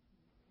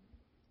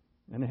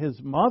 And his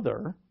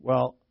mother,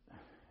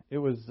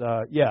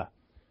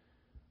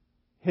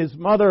 his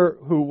mother,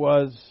 who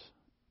was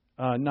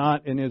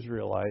not an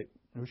Israelite,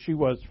 she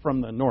was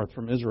from the north,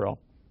 from Israel.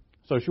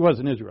 So she was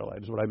an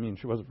Israelite, is what I mean.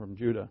 She wasn't from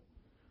Judah.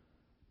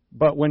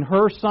 But when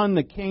her son,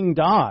 the king,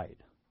 died,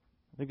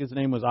 I think his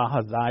name was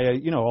Ahaziah,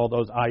 all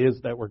those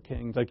Ayahs that were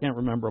kings, I can't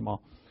remember them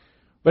all.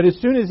 But as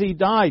soon as he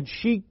died,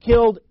 she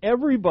killed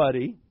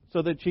everybody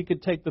so that she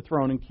could take the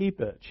throne and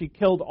keep it. She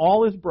killed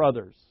all his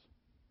brothers.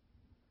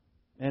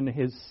 And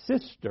his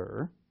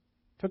sister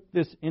took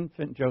this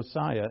infant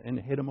Josiah and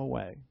hid him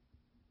away.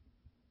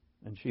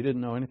 And she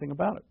didn't know anything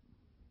about it.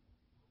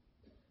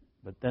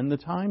 But then the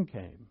time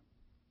came.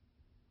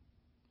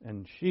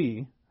 And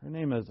her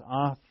name is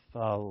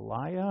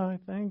Athaliah, I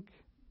think.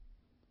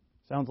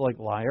 Sounds like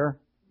liar.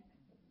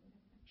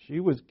 She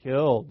was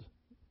killed.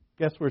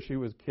 Guess where she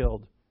was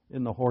killed?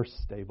 In the horse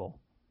stable.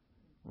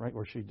 Right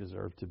where she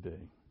deserved to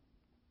be.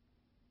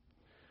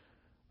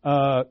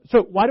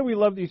 So why do we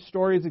love these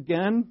stories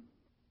again?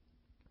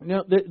 You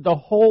know, the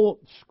whole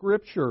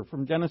Scripture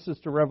from Genesis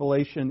to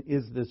Revelation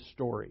is this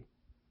story.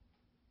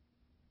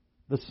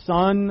 The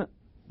son,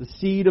 the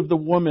seed of the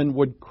woman,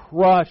 would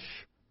crush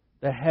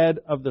the head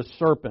of the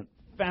serpent.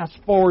 Fast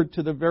forward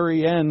to the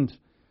very end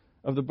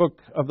of the book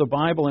of the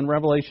Bible in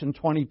Revelation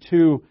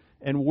 22,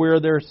 and where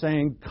they're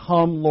saying,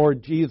 "Come,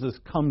 Lord Jesus,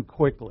 come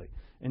quickly."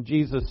 And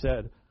Jesus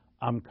said,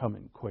 "I'm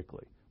coming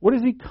quickly." What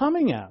is he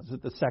coming as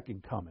at the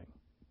second coming?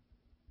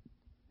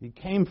 He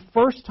came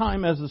first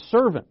time as a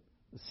servant.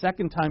 The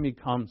second time he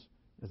comes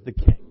as the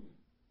king.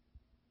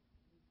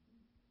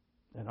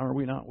 And are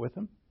we not with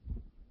him?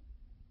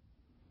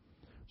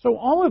 So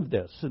all of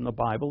this in the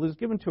Bible is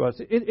given to us.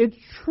 It's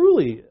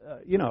truly,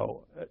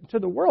 to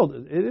the world,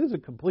 it is a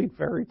complete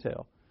fairy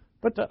tale.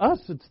 But to us,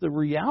 it's the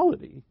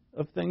reality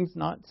of things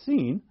not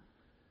seen.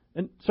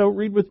 And so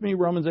read with me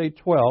Romans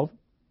 8:12.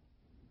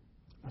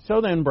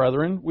 So then,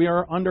 brethren, we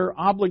are under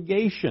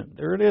obligation.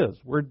 There it is.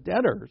 We're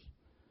debtors.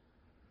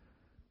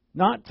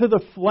 Not to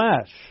the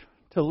flesh,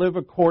 to live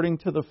according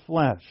to the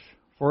flesh.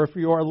 For if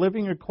you are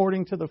living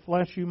according to the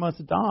flesh, you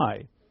must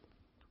die.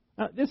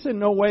 Now, this in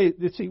no way,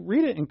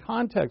 read it in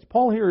context.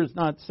 Paul here is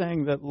not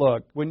saying that,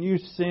 look, when you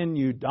sin,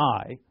 you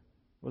die.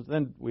 Well,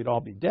 then we'd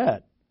all be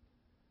dead.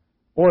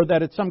 Or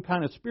that it's some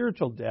kind of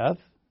spiritual death.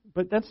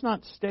 But that's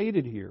not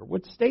stated here.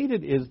 What's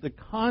stated is the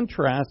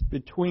contrast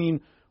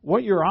between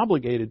what you're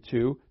obligated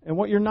to and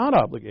what you're not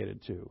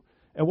obligated to.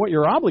 And what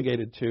you're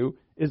obligated to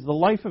is the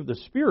life of the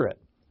Spirit,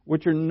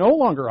 which you're no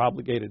longer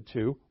obligated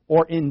to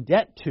or in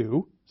debt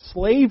to,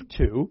 slave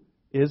to,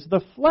 is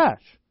the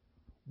flesh.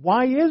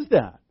 Why is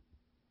that?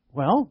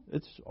 Well,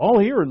 it's all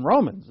here in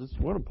Romans. It's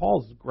one of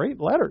Paul's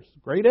great letters,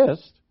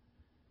 greatest.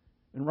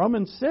 In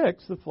Romans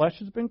 6, the flesh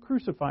has been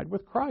crucified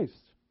with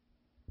Christ.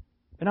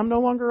 And I'm no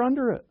longer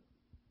under it.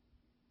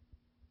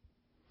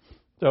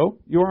 So,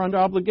 you are under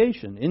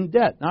obligation, in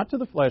debt, not to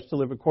the flesh to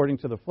live according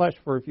to the flesh.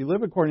 For if you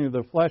live according to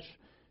the flesh,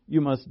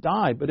 you must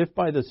die. But if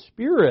by the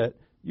Spirit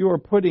you are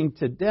putting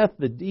to death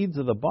the deeds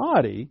of the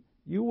body,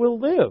 you will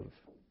live.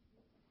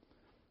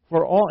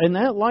 And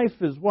that life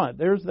is what?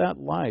 There's that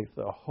life,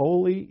 the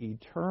holy,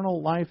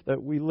 eternal life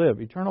that we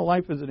live. Eternal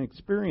life is an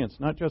experience,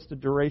 not just a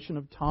duration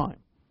of time.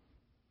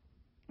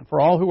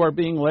 For all who are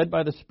being led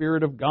by the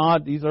Spirit of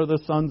God, these are the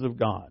sons of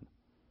God.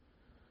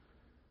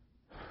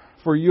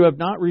 For you have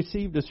not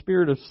received a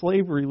spirit of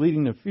slavery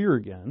leading to fear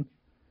again,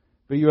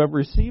 but you have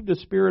received a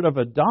spirit of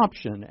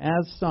adoption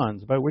as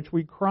sons, by which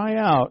we cry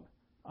out,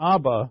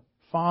 Abba,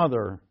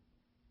 Father.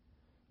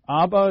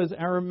 Abba is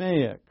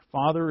Aramaic.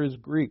 Father is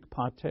Greek,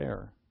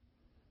 pater.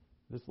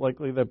 It's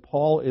likely that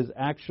Paul is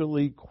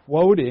actually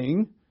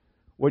quoting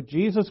what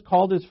Jesus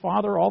called his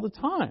Father all the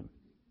time.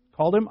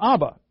 Called him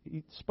Abba.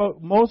 He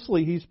spoke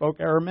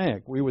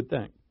Aramaic, we would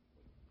think.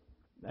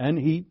 And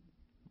he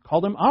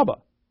called him Abba.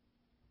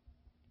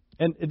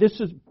 And this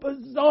is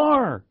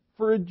bizarre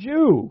for a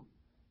Jew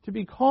to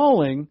be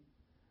calling.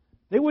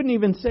 They wouldn't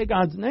even say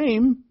God's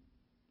name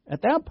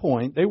at that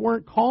point. They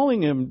weren't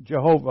calling him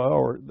Jehovah,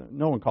 or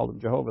no one called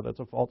him Jehovah.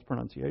 That's a false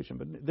pronunciation.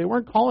 But they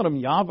weren't calling him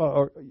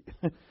Yahweh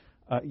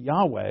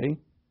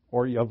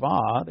or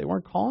Yavah. They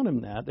weren't calling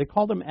him that. They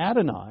called him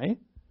Adonai,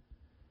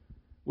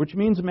 which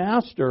means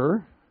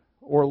master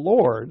or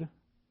Lord.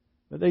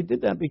 But they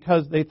did that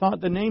because they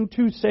thought the name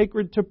too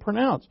sacred to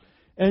pronounce.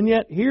 And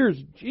yet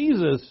here's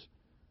Jesus,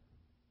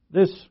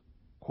 this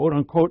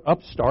quote-unquote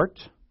upstart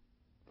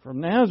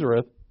from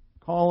Nazareth,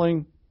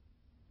 calling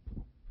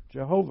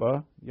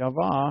Jehovah,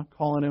 Yahweh,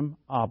 calling him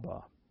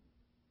Abba.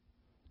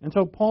 And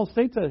so Paul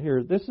states that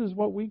here. This is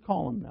what we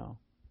call him now.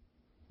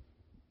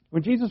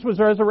 When Jesus was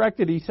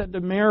resurrected, he said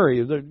to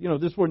Mary,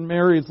 this one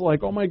Mary is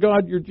like, oh my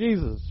God, you're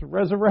Jesus,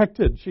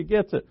 resurrected. She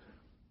gets it.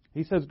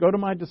 He says, go to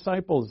my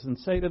disciples and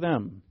say to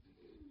them,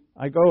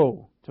 I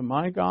go to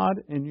my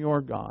God and your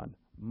God,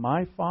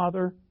 my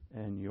Father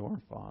and your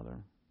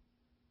Father.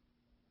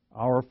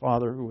 Our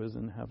Father who is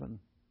in heaven.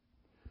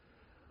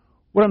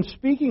 What I'm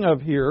speaking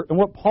of here, and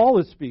what Paul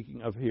is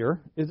speaking of here,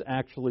 is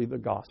actually the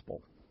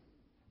gospel.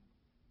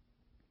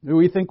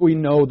 We think we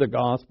know the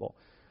gospel.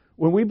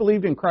 When we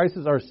believed in Christ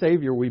as our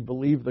Savior, we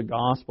believed the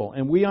gospel,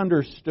 and we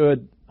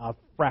understood a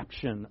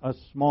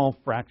small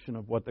fraction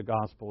of what the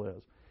gospel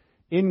is.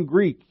 In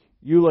Greek,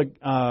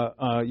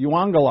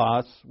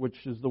 euangelos,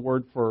 which is the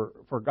word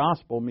for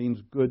gospel,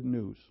 means good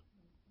news.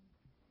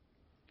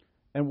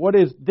 And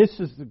this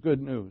is the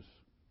good news.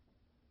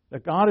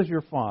 That God is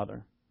your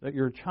Father, that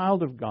you're a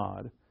child of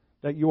God,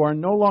 That you are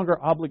no longer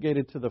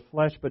obligated to the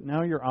flesh, but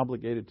now you're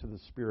obligated to the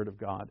Spirit of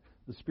God,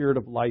 the Spirit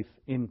of life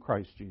in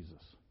Christ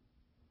Jesus.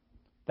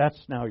 That's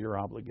now your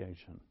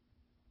obligation.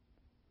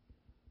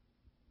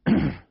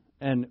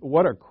 And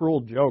what a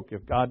cruel joke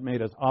if God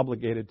made us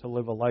obligated to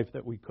live a life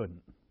that we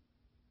couldn't.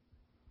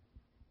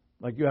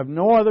 Like you have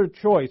no other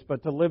choice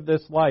but to live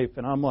this life,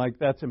 and I'm like,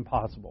 that's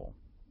impossible.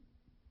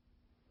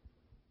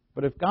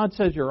 But if God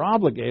says you're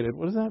obligated,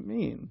 what does that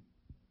mean?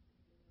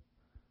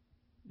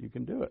 You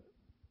can do it.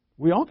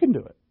 We all can do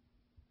it.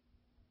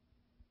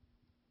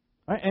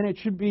 Right? And it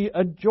should be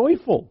a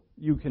joyful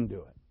you can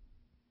do it.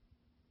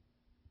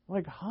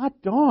 Like hot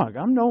dog.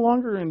 I'm no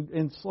longer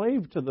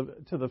enslaved to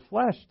the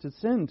flesh, to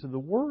sin, to the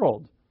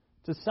world,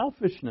 to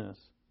selfishness.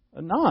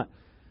 I'm not.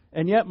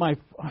 And yet my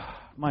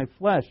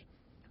flesh,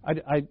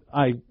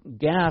 I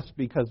gasp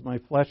because my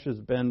flesh has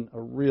been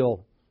a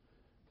real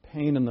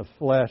pain in the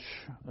flesh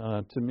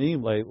to me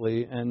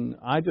lately, and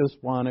I just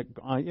want to,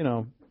 I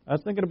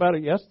was thinking about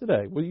it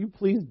yesterday. Will you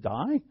please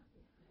die?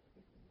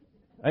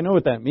 I know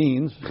what that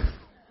means.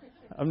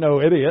 I'm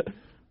no idiot.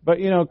 But,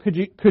 could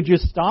you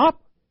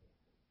stop?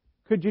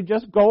 Could you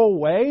just go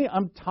away?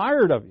 I'm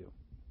tired of you.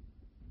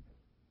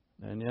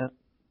 And yet,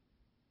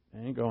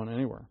 I ain't going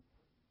anywhere.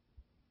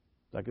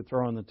 I could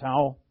throw in the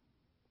towel,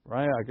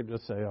 right? I could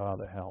just say, oh,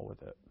 the hell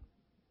with it.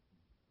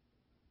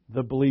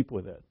 The bleep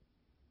with it.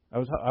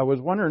 I was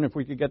wondering if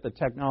we could get the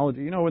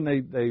technology. When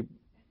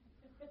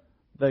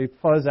they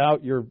fuzz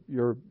out your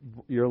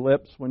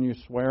lips when you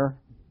swear,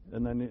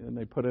 and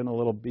they put in a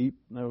little beep.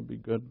 That would be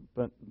good,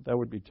 but that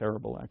would be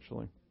terrible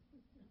actually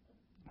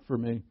for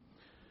me.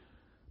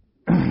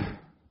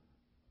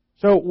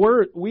 So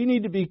we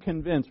need to be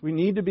convinced. We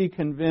need to be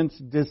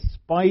convinced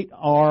despite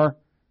our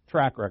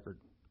track record,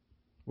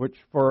 which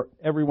for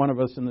every one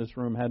of us in this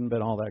room hadn't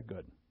been all that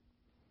good.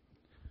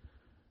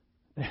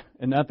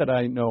 And not that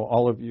I know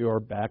all of your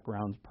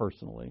backgrounds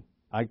personally.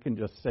 I can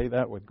just say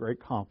that with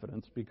great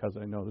confidence because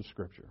I know the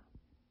Scripture.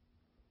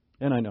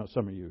 And I know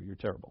some of you're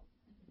terrible.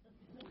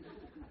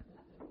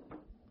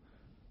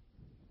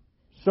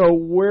 So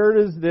where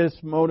does this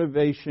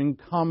motivation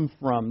come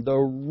from? The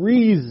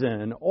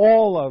reason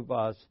all of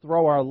us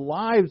throw our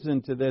lives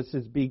into this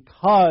is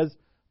because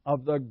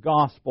of the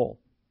gospel.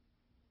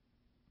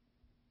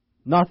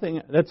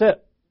 Nothing, that's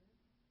it.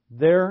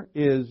 There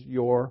is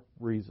your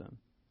reason.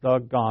 The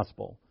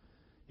gospel.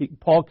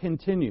 Paul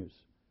continues.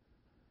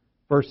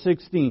 Verse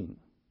 16.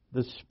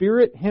 The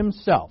Spirit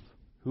Himself,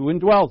 who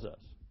indwells us,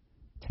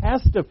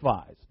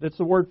 testifies. That's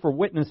the word for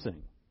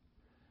witnessing.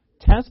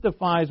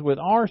 Testifies with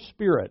our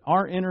spirit,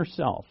 our inner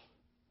self,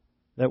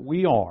 that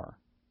we are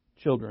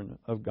children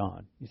of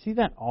God. You see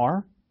that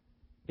 "are"?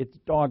 It's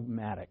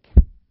dogmatic.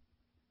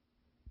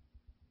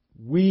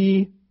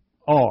 We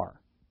are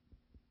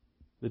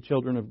the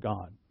children of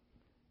God.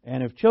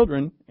 And if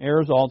children,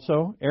 heirs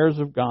also, heirs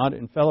of God,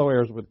 and fellow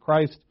heirs with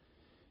Christ,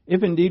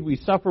 if indeed we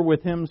suffer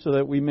with Him, so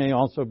that we may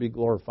also be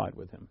glorified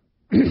with Him.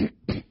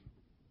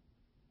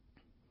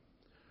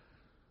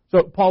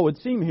 So Paul would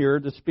seem here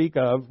to speak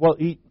of,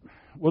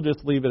 we'll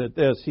just leave it at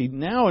this. He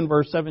now in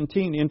verse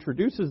 17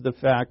 introduces the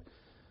fact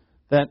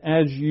that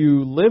as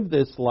you live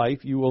this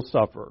life, you will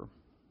suffer.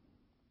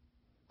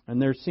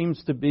 And there's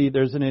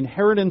an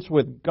inheritance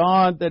with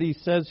God that he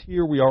says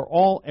here. We are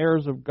all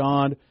heirs of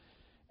God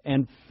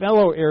and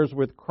fellow heirs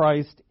with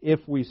Christ if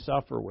we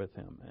suffer with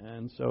Him.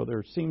 And so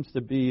there seems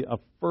to be a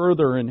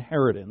further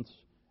inheritance.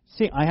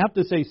 See, I have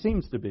to say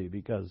seems to be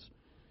because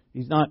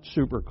he's not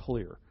super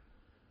clear.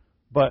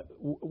 But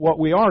what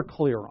we are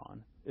clear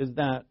on is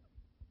that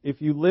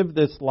if you live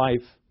this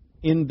life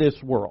in this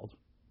world,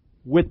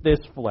 with this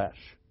flesh,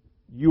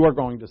 you are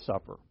going to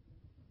suffer.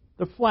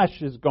 The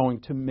flesh is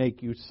going to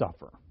make you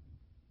suffer.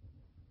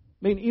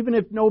 I mean, even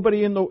if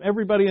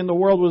everybody in the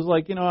world was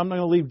like, I'm going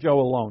to leave Joe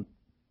alone.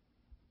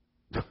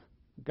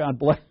 God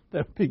bless,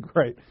 that would be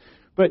great.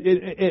 But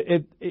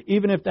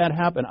even if that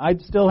happened,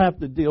 I'd still have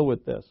to deal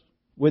with this.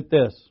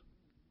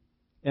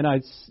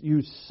 And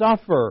you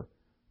suffer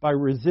by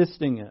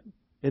resisting it.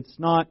 It's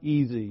not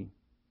easy.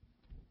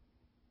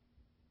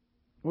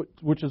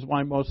 Which is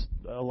why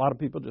a lot of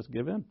people just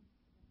give in.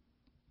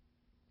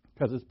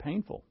 Because it's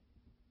painful.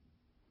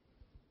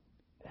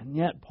 And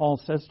yet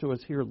Paul says to us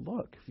here,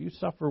 look, if you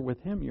suffer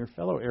with Him, you're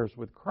fellow heirs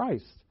with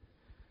Christ.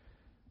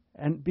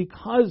 And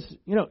because,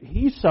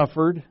 He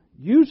suffered,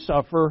 you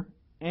suffer,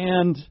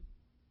 and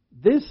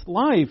this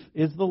life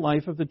is the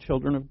life of the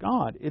children of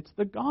God. It's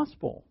the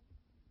gospel.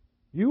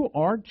 You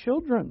are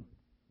children.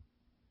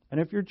 And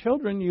if you're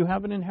children, you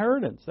have an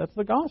inheritance. That's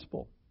the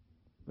gospel.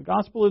 The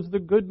gospel is the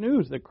good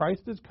news that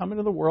Christ has come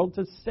into the world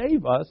to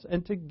save us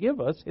and to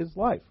give us His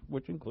life,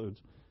 which includes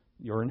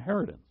your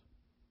inheritance.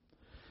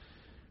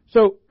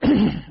 So,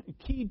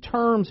 key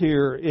terms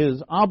here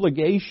is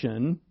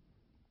obligation,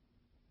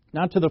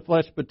 not to the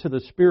flesh but to the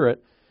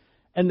Spirit,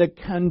 and the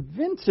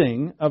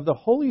convincing of the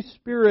Holy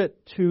Spirit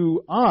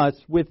to us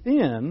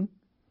within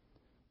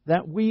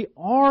that we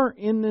are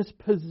in this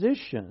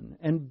position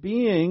and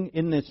being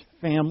in this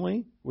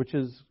family, which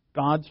is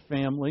God's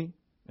family,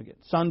 again,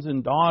 sons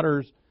and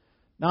daughters,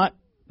 not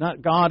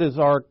Not God is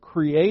our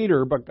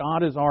creator, but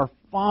God is our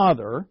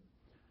Father.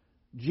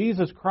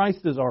 Jesus Christ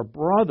is our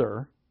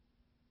brother.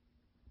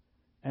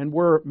 And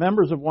we're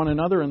members of one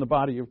another in the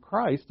body of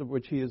Christ, of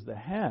which He is the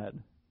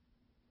head.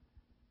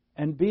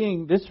 And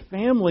this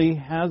family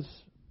has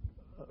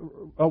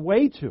a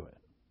way to it.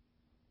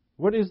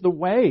 What is the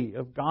way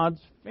of God's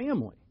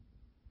family?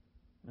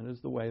 It is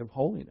the way of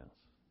holiness,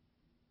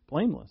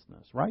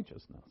 blamelessness,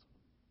 righteousness.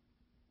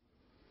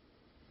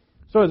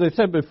 So as I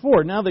said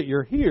before, now that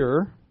you're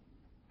here,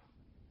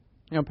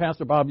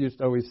 Pastor Bob used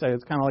to always say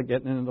it's kind of like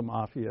getting into the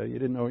mafia. You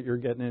didn't know what you were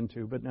getting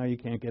into, but now you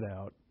can't get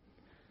out.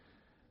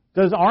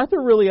 Does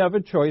Arthur really have a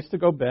choice to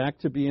go back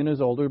to being his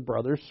older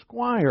brother's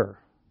squire?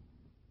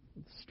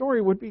 The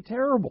story would be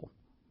terrible.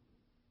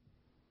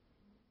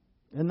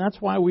 And that's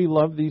why we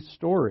love these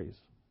stories.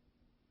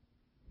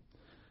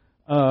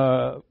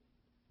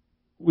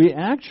 We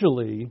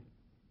actually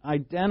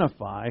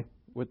identify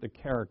with the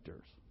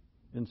characters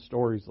in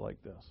stories like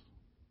this.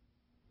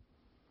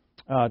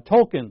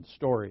 Tolkien's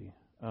story,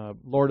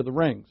 Lord of the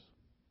Rings,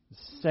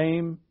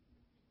 same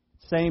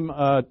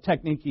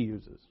technique he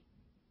uses.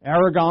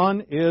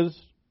 Aragorn is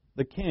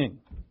the king.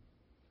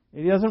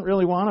 He doesn't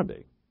really want to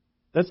be.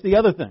 That's the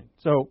other thing.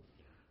 So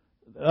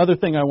the other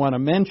thing I want to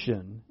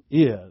mention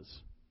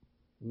is,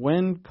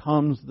 when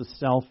comes the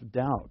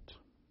self-doubt?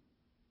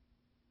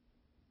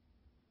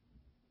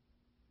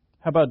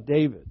 How about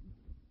David?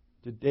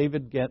 Did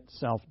David get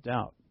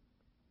self-doubt?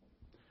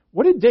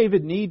 What did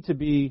David need to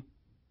be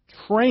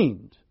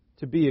trained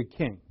to be a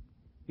king?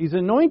 He's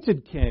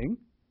anointed king.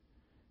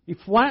 He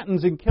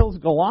flattens and kills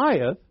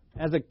Goliath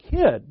as a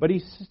kid, but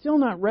he's still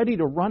not ready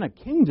to run a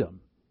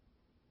kingdom.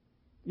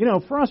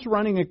 For us,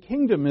 running a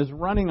kingdom is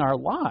running our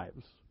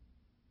lives.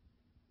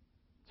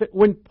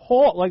 When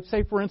Paul, like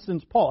say for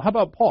instance Paul, how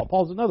about Paul?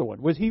 Paul's another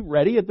one. Was he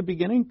ready at the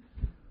beginning?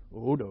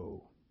 Oh,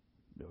 no.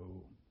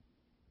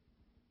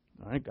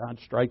 All right, God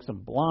strikes him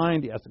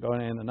blind. He has to go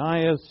to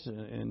Ananias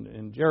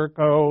in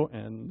Jericho,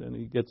 and then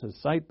he gets his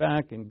sight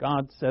back, and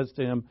God says,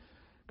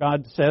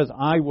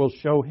 I will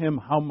show him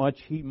how much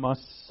he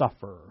must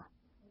suffer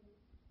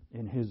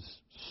in his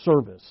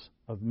service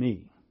of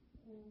me.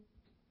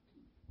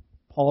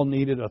 Paul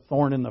needed a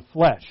thorn in the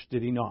flesh,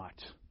 did he not?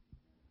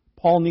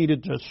 Paul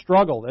needed to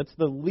struggle. That's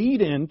the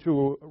lead-in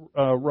to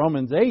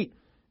Romans 8,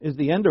 is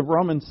the end of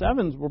Romans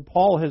 7, where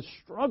Paul has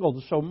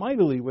struggled so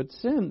mightily with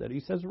sin that he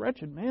says,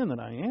 wretched man that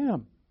I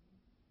am.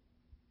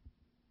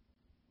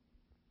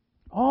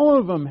 All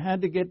of them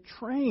had to get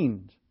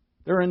trained.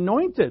 They're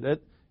anointed.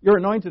 You're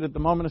anointed at the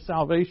moment of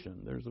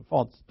salvation. There's a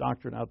false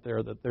doctrine out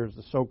there that there's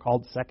a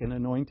so-called second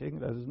anointing.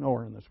 That is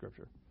nowhere in the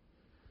Scripture.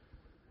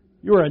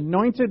 You are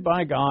anointed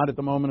by God at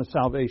the moment of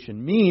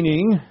salvation,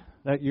 meaning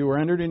that you were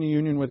entered into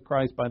union with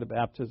Christ by the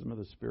baptism of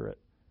the Spirit,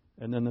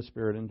 and then the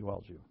Spirit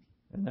indwells you.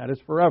 And that is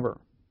forever.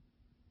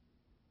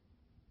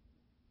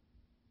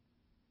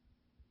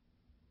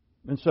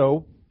 And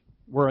so,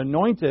 we're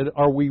anointed.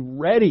 Are we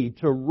ready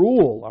to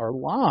rule our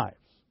lives?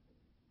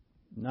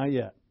 Not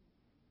yet.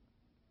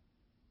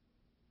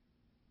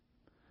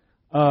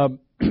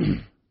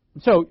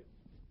 So,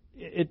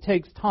 it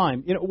takes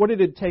time. What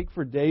did it take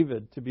for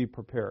David to be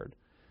prepared?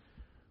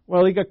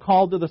 Well, he got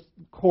called to the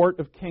court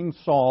of King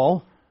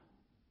Saul.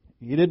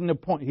 He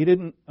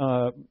didn't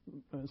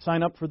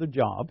sign up for the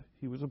job.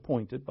 He was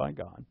appointed by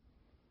God.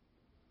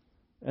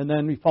 And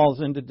then he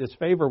falls into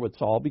disfavor with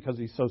Saul because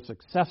he's so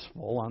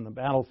successful on the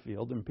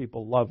battlefield, and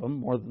people love him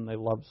more than they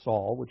love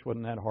Saul, which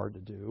wasn't that hard to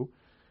do.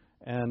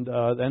 And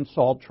then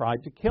Saul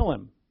tried to kill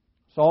him.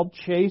 Saul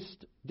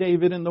chased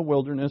David in the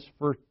wilderness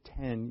for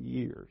 10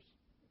 years.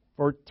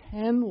 For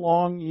 10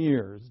 long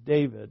years,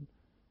 David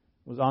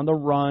was on the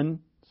run,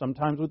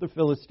 sometimes with the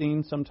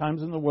Philistines,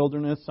 sometimes in the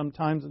wilderness,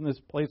 sometimes in this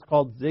place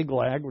called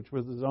Ziklag, which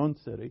was his own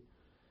city.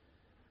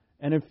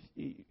 And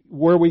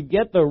where we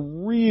get the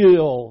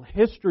real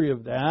history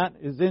of that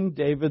is in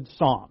David's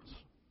Psalms.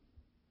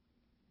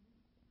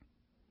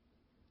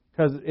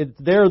 Because it's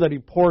there that he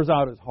pours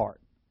out his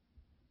heart.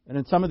 And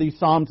in some of these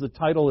Psalms, the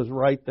title is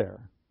right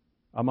there.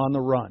 I'm on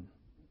the run.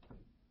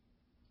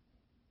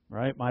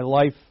 Right? My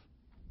life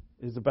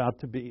is about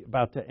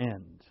to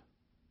end.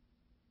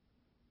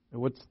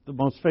 And what's the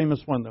most famous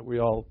one that we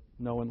all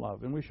know and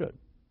love? And we should.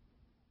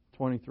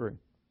 23.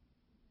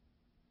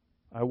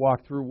 I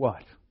walk through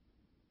what?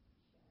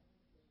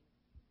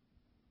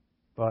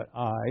 But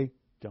I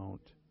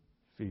don't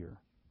fear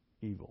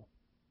evil.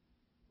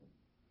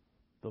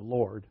 The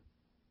Lord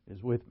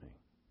is with me.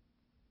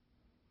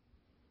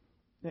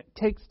 It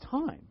takes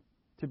time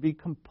to be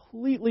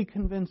completely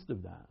convinced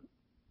of that.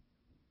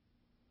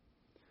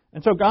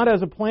 And so God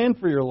has a plan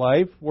for your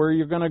life where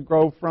you're going to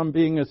grow from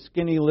being a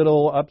skinny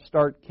little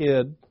upstart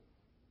kid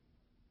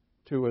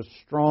to a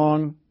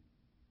strong,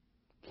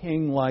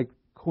 king-like,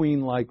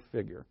 queen-like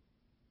figure.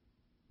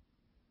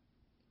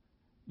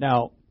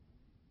 Now,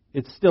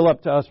 it's still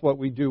up to us what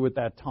we do with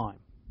that time.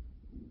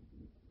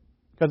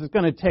 Because it's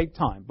going to take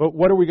time. But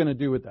what are we going to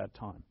do with that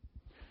time?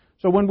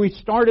 So when we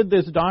started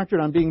this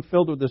doctrine on being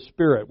filled with the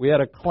Spirit, we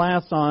had a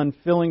class on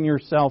filling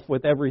yourself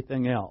with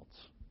everything else.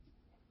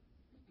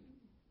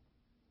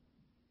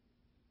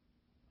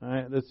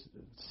 This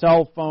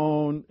cell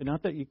phone,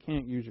 not that you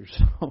can't use your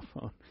cell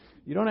phone.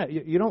 You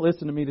don't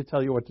listen to me to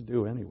tell you what to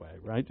do anyway,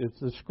 right? It's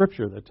the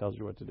Scripture that tells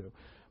you what to do.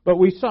 But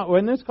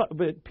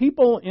but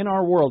people in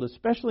our world,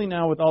 especially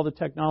now with all the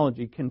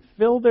technology, can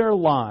fill their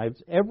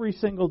lives every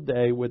single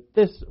day with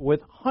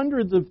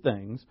hundreds of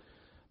things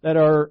that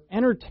are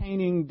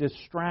entertaining,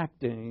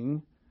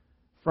 distracting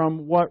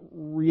from what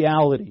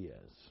reality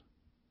is.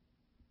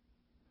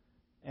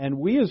 And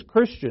we as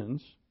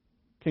Christians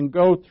can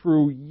go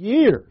through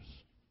years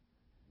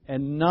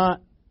and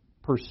not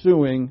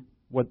pursuing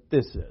what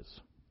this is.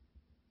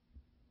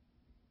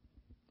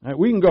 Right,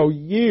 we can go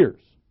years,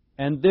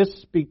 and this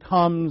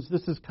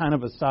is kind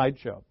of a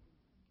sideshow.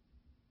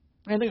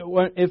 I think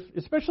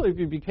especially if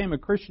you became a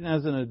Christian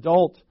as an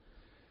adult.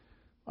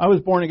 I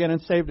was born again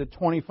and saved at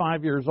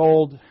 25 years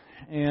old,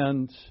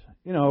 and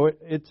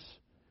it's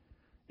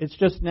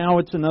just now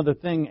it's another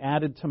thing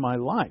added to my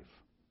life.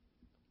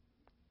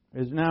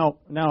 Now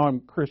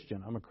I'm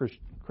Christian. I'm a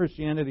Christian.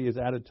 Christianity is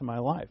added to my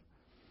life.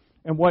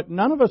 And what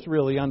none of us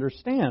really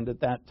understand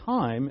at that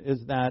time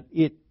is that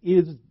it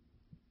is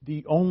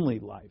the only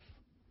life.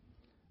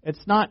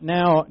 It's not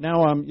now.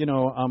 Now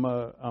I'm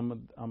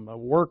a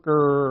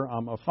worker.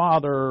 I'm a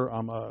father.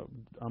 I'm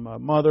a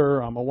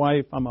mother. I'm a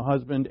wife. I'm a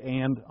husband,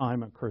 and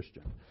I'm a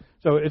Christian.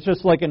 So it's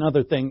just like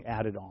another thing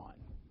added on.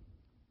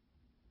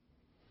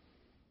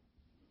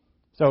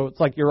 So it's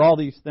like you're all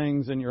these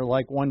things, and you're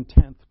like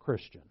 1/10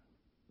 Christian.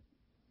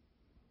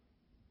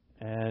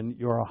 And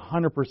you're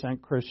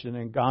 100% Christian,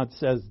 and God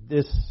says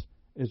this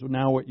is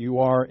now what you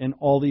are, and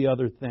all the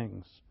other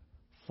things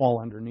fall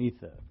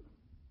underneath it.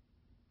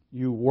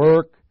 You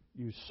work,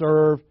 you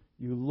serve,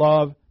 you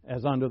love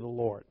as unto the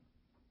Lord.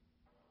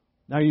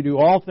 Now you do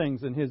all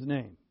things in His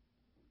name,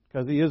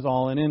 because He is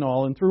all and in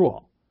all and through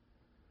all.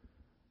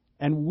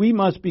 And we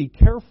must be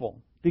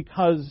careful,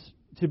 because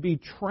to be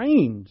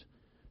trained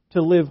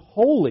to live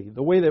holy,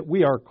 the way that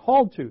we are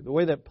called to, the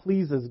way that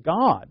pleases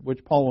God,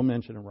 which Paul will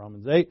mention in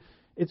Romans 8,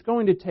 it's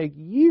going to take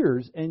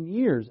years and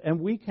years,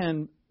 and we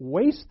can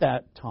waste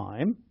that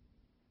time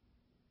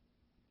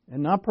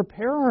and not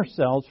prepare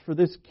ourselves for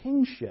this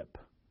kingship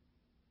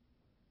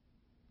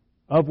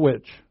of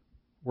which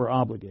we're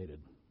obligated.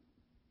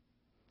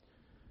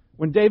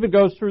 When David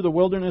goes through the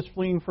wilderness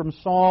fleeing from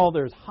Saul,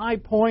 there's high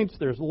points,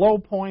 there's low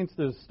points,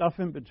 there's stuff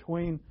in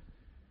between.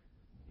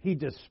 He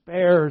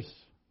despairs.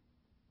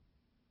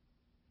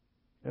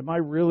 Am I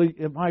really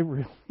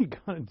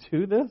going to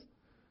do this?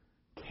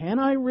 Can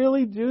I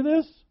really do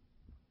this?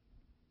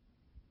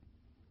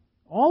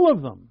 All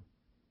of them.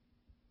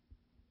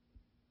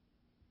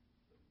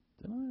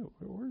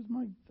 Where's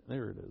my...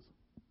 There it is.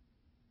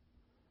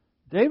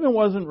 David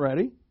wasn't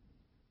ready.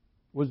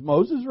 Was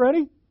Moses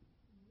ready?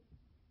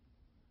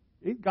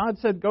 God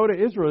said, go to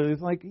Israel.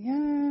 He's like,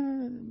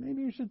 yeah,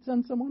 maybe you should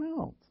send someone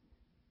else.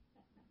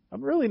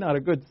 I'm really not a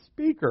good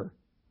speaker.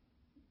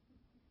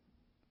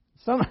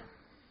 Some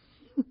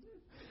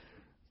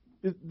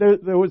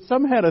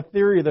had a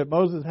theory that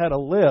Moses had a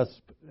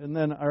lisp, and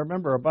then I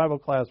remember a Bible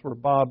class where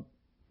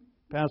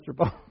Pastor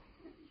Bob,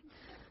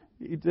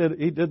 he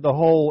did the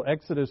whole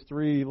Exodus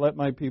 3, let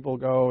my people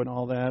go and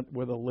all that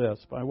with a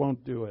lisp. I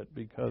won't do it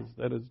because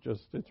that is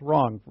just, it's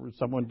wrong for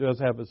someone who does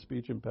have a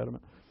speech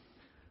impediment.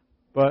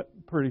 But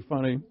pretty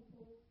funny.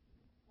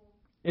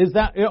 Is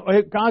that,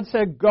 God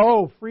said,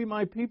 go, free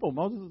my people.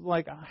 Moses is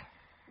like, I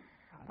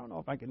don't know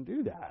if I can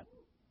do that.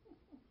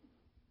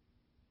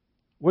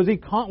 Was he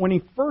when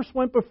he first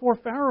went before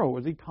Pharaoh,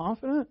 was he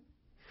confident?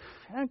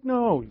 Heck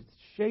no, he's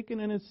shaking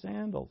in his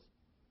sandals.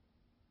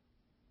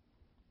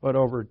 But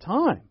over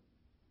time,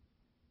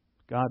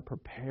 God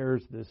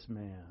prepares this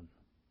man.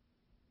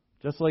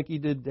 Just like He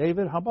did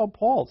David. How about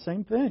Paul?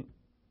 Same thing.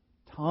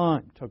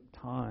 Took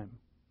time.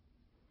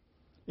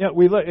 Yeah,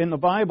 in the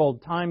Bible,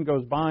 time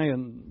goes by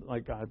in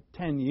like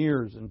 10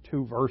 years and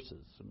 2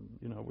 verses.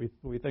 And,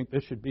 we think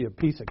this should be a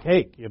piece of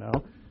cake.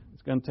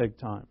 It's going to take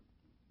time.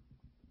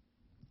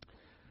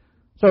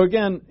 So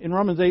again, in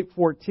Romans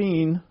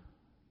 8:14,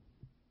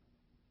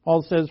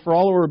 Paul says, "For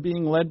all who are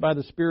being led by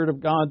the Spirit of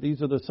God,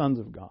 these are the sons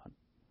of God.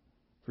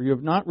 For you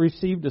have not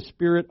received a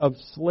spirit of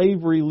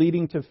slavery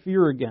leading to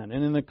fear again."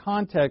 And in the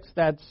context,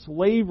 that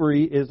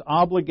slavery is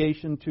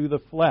obligation to the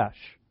flesh.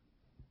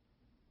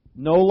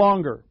 No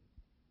longer.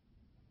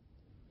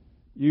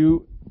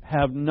 You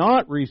have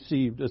not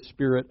received a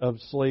spirit of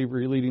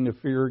slavery leading to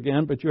fear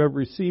again, but you have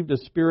received a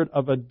spirit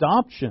of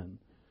adoption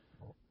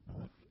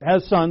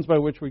as sons, by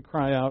which we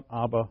cry out,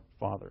 Abba,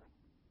 Father.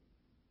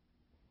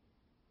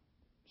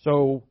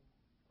 So,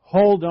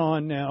 hold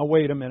on now.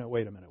 Wait a minute.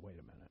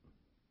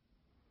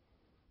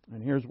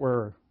 And here's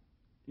where,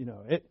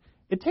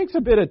 it takes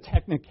a bit of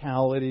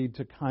technicality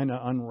to kind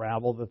of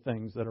unravel the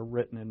things that are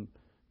written in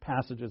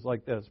passages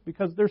like this,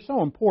 because they're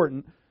so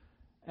important.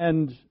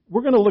 And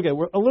we're going to look at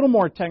a little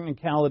more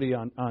technicality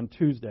on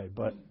Tuesday,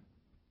 but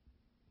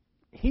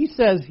he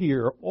says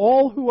here,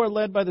 all who are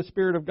led by the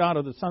Spirit of God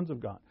are the sons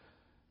of God.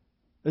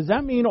 Does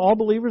that mean all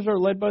believers are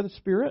led by the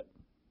Spirit?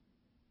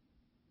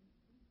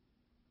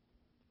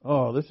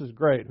 Oh, this is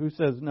great. Who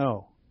says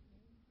no?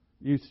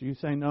 You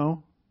say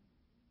no?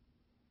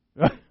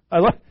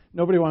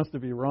 Nobody wants to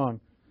be wrong.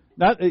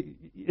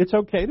 It's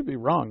okay to be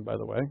wrong, by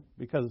the way,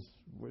 because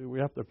we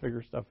have to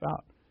figure stuff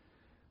out.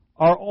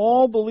 Are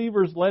all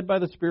believers led by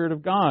the Spirit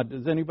of God?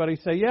 Does anybody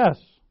say yes?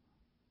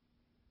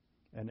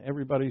 And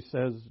everybody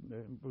says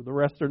the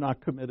rest are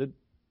not committed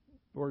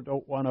or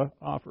don't want to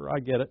offer. I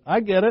get it. I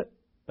get it.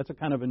 That's a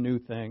kind of a new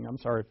thing. I'm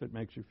sorry if it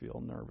makes you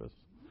feel nervous.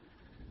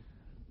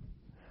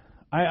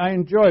 I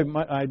enjoy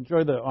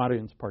the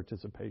audience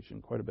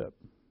participation quite a bit.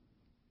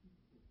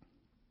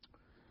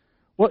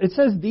 Well, it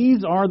says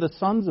these are the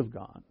sons of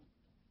God.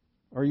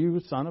 Are you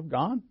a son of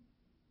God?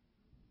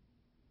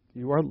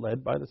 You are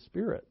led by the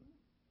Spirit.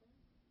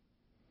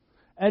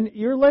 And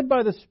you're led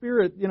by the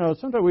Spirit,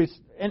 sometimes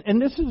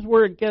and this is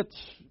where it gets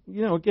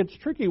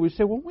tricky. We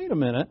say, well, wait a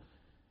minute.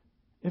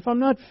 If I'm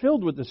not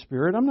filled with the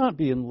Spirit, I'm not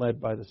being led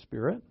by the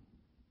Spirit.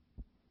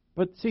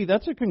 But see,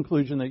 that's a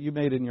conclusion that you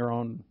made in your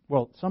own,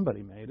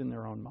 somebody made in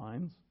their own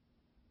minds.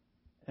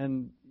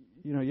 And,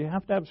 you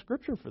have to have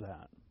Scripture for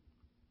that.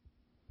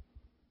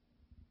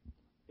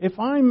 If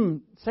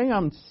I'm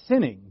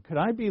sinning, could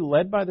I be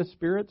led by the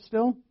Spirit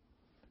still?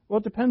 Well,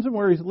 it depends on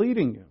where He's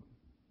leading you.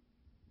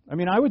 I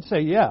mean, I would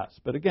say yes,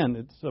 but again,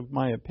 it's of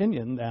my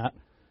opinion that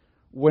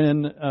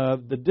when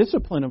the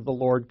discipline of the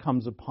Lord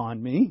comes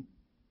upon me,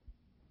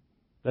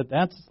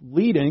 that's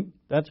leading,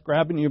 that's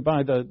grabbing you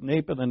by the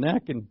nape of the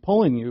neck and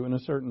pulling you in a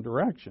certain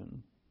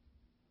direction.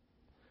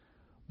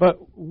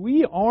 But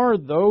we are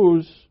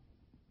those,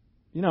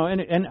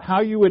 and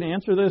how you would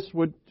answer this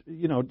would,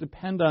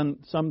 depend on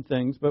some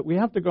things, but we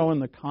have to go in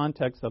the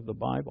context of the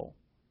Bible.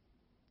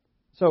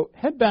 So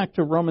head back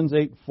to Romans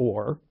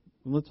 8:4.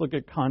 Let's look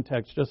at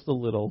context just a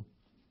little.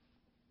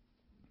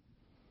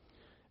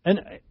 And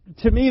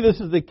to me,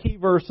 this is the key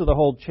verse of the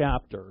whole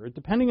chapter.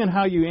 Depending on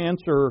how you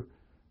answer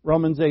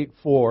Romans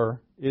 8:4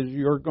 is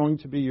going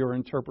to be your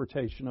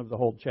interpretation of the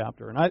whole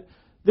chapter. And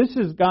this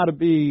has got to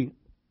be,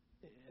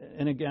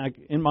 and again,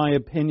 in my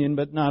opinion,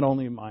 but not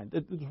only in mine,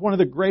 it's one of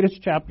the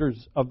greatest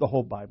chapters of the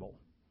whole Bible.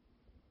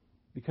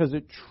 Because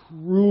it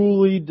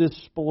truly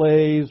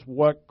displays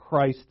what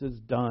Christ has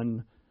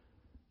done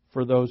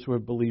for those who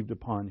have believed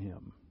upon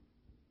Him.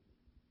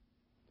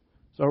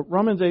 So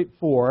Romans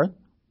 8:4.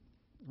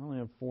 I only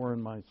have 4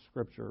 in my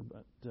scripture,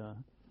 but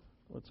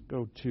let's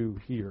go to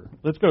here.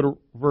 Let's go to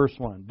verse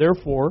 1.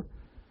 Therefore,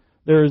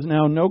 there is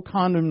now no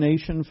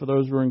condemnation for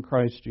those who are in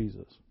Christ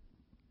Jesus.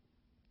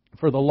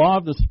 For the law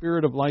of the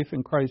Spirit of life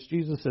in Christ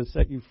Jesus has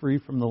set you free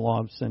from the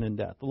law of sin and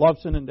death. The law of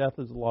sin and death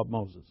is the law of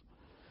Moses.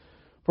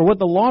 For what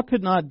the law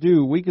could not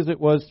do, weak as it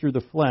was through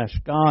the flesh,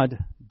 God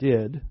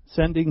did,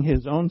 sending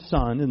His own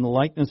Son in the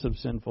likeness of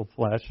sinful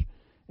flesh,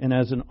 and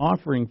as an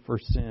offering for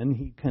sin,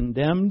 He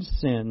condemned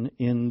sin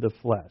in the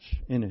flesh,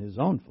 in His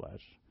own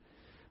flesh,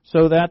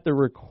 so that the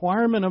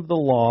requirement of the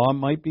law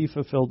might be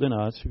fulfilled in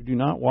us who do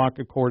not walk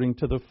according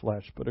to the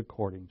flesh, but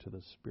according to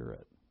the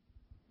Spirit.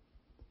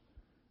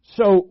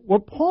 So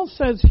what Paul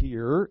says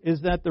here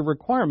is that the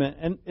requirement,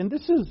 and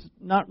this is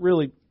not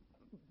really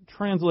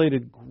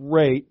translated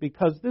great,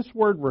 because this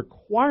word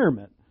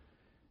requirement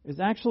is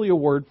actually a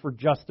word for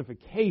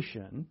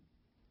justification,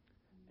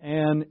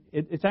 and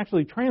it's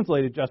actually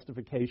translated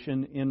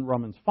justification in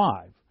Romans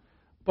 5.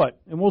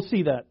 And we'll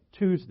see that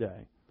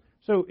Tuesday.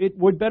 So it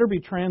would better be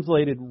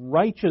translated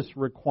righteous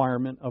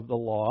requirement of the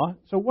law.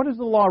 So what does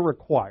the law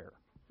require?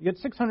 You get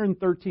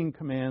 613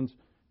 commands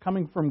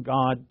coming from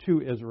God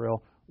to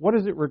Israel. What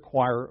does it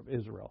require of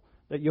Israel?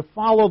 That you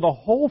follow the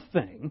whole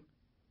thing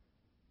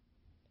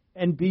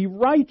and be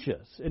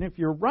righteous. And if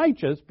you're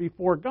righteous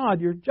before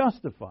God, you're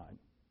justified.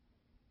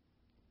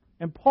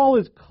 And Paul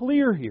is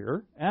clear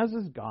here, as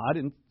is God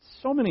in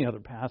so many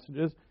other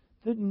passages,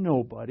 that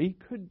nobody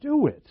could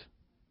do it.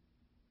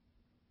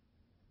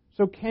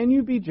 So can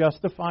you be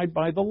justified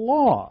by the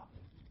law?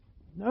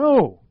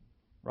 No.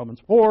 Romans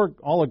 4,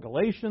 all of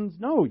Galatians,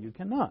 no, you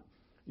cannot.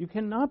 You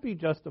cannot be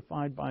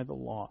justified by the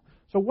law.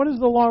 So what does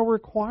the law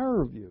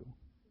require of you?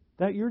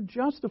 That you're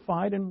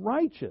justified and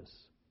righteous.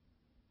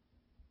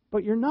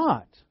 But you're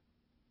not.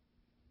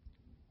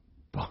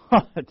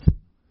 But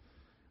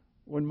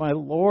when my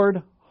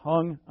Lord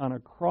hung on a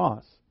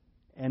cross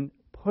and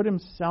put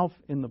Himself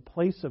in the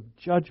place of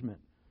judgment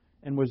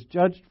and was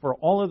judged for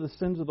all of the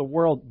sins of the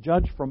world,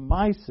 judged for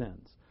my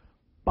sins,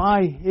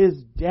 by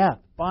His death,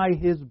 by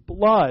His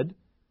blood,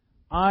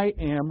 I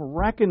am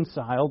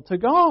reconciled to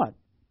God.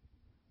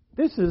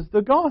 This is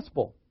the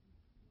gospel.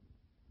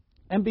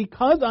 And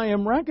because I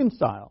am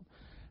reconciled,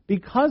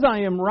 because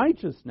I am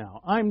righteous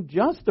now, I'm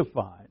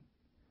justified.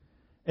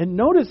 And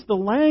notice the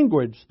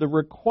language,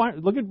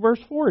 look at verse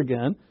 4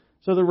 again.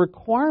 So the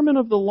requirement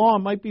of the law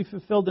might be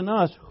fulfilled in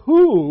us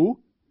who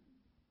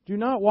do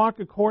not walk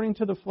according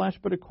to the flesh,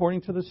 but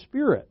according to the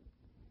Spirit.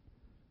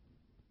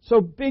 So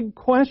big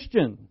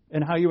question,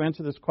 and how you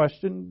answer this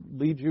question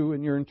leads you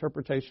in your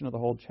interpretation of the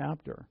whole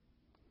chapter.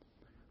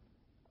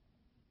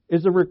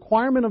 Is the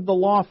requirement of the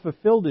law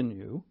fulfilled in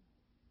you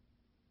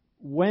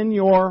when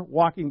you're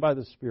walking by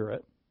the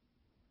Spirit,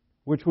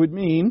 which would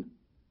mean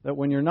that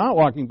when you're not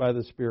walking by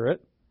the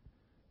Spirit,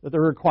 that the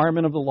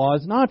requirement of the law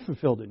is not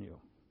fulfilled in you?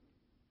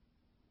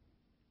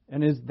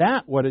 And is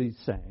that what he's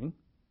saying?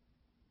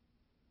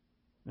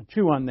 Now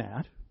chew on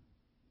that.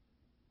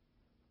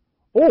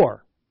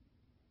 Or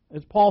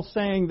is Paul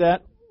saying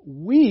that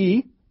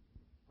we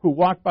who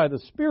walk by the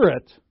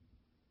Spirit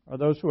are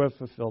those who have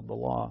fulfilled the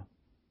law?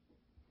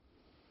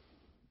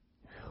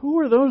 Who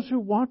are those who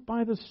walk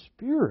by the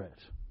Spirit?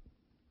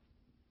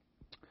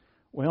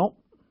 Well,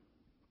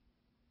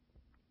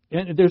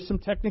 and there's some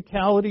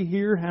technicality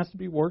here, has to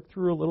be worked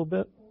through a little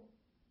bit.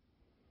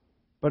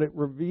 But it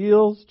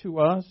reveals to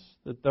us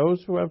that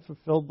those who have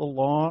fulfilled the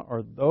law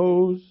are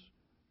those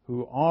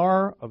who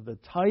are of the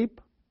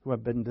type, who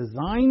have been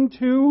designed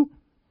to,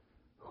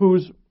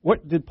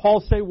 what did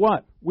Paul say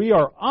what? We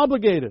are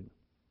obligated.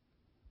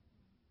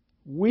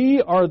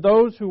 We are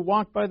those who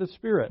walk by the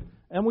Spirit.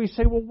 And we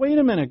say, well, wait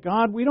a minute,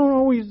 God, we don't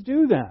always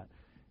do that.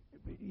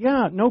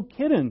 Yeah, no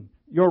kidding.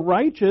 You're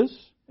righteous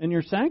and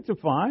you're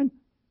sanctified,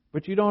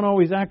 but you don't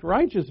always act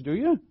righteous, do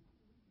you?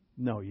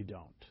 No, you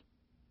don't.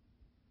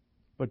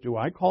 But do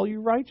I call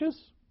you righteous?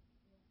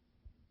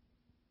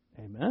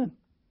 Amen.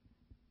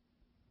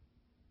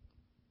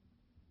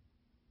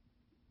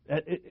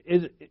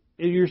 Is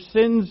your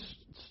sins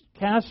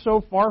cast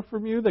so far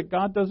from you that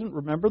God doesn't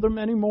remember them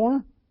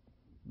anymore?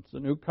 It's the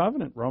new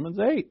covenant, Romans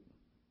 8.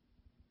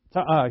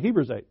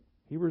 Hebrews 8.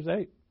 Hebrews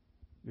 8.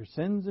 Your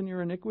sins and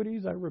your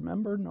iniquities I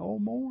remember no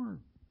more.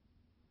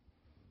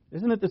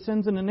 Isn't it the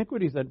sins and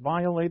iniquities that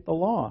violate the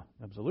law?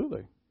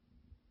 Absolutely.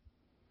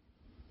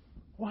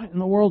 What in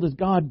the world has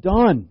God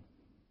done?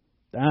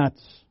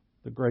 That's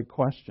the great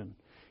question.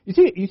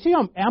 You see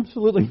how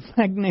absolutely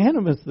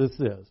magnanimous this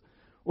is.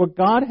 What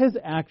God has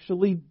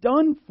actually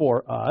done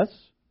for us,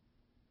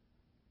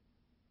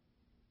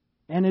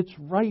 and it's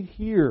right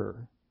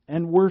here.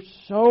 And we're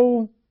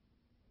so,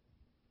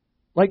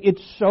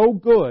 it's so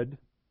good,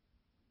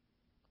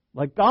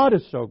 like God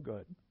is so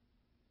good,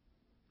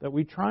 that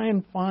we try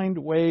and find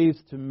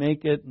ways to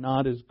make it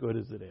not as good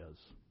as it is.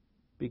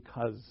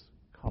 Because,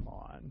 come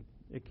on,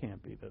 it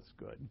can't be this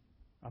good.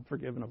 I'm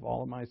forgiven of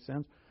all of my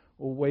sins.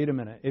 Well, wait a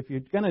minute. If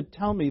you're going to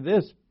tell me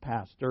this,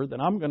 Pastor, then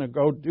I'm going to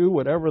go do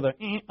whatever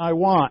I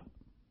want.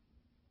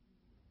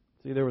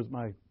 See, there was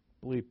my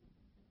bleep.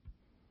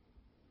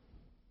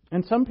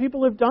 And some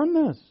people have done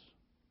this.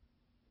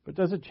 But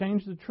does it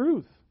change the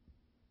truth?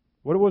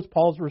 What was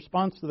Paul's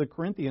response to the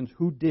Corinthians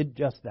who did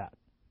just that?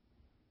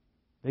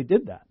 They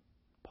did that.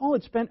 Paul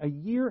had spent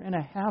 1.5 years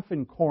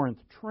in Corinth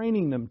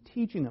training them,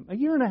 teaching them. 1.5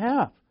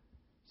 years,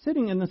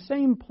 sitting in the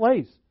same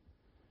place.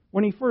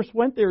 When he first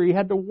went there, he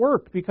had to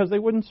work because they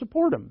wouldn't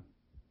support him.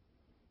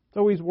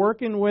 So he's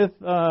working with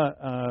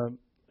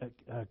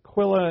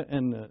Priscilla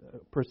and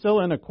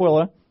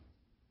Aquila,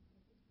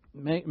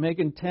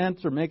 making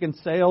tents or making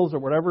sails or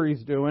whatever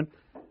he's doing.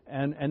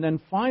 And then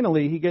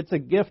finally he gets a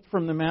gift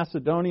from the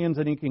Macedonians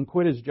and he can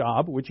quit his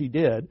job, which he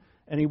did,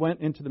 and he went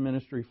into the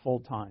ministry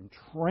full time,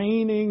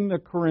 training the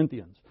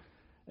Corinthians.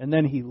 And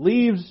then he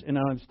leaves, and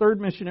on his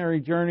third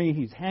missionary journey,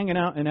 he's hanging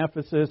out in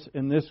Ephesus,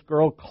 and this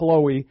girl,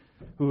 Chloe,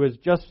 who has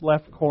just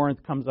left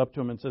Corinth, comes up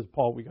to him and says,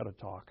 Paul, we got to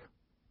talk.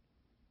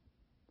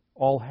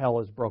 All hell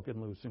is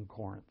broken loose in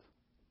Corinth.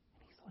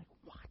 And he's like,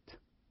 what?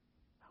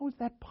 How is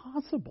that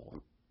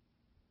possible?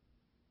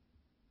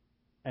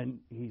 And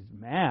he's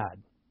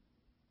mad.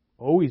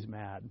 Oh, he's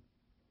mad.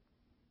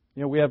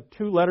 You know, we have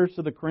 2 letters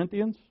to the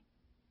Corinthians.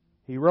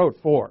 He wrote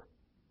 4.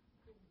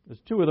 There's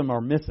 2 of them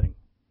are missing.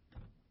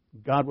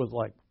 God was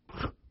like,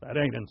 that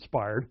ain't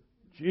inspired.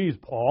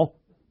 Jeez, Paul,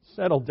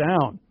 settle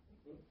down.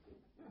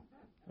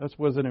 This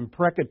was an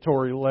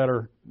imprecatory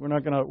letter. We're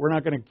not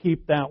going to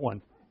keep that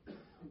one.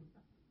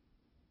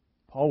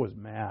 Paul was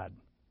mad.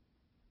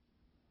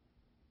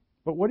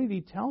 But what did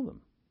he tell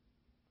them?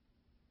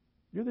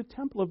 You're the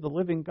temple of the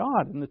living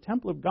God, and the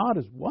temple of God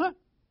is what?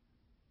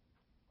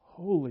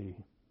 Holy.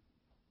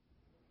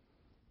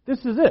 This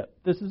is it.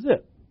 This is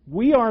it.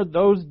 We are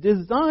those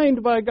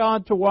designed by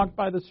God to walk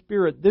by the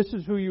Spirit. This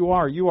is who you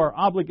are. You are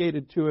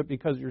obligated to it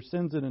because your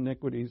sins and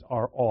iniquities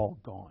are all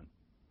gone.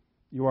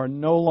 You are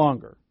no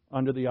longer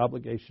under the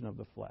obligation of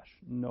the flesh.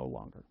 No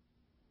longer.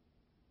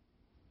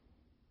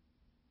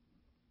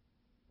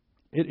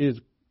 It is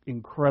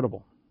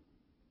incredible.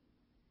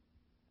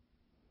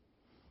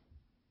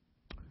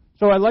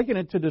 So I liken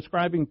it to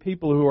describing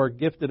people who are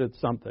gifted at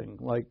something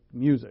like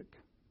music,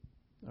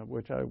 of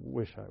which I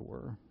wish I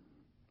were.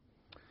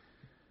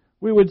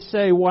 We would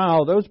say,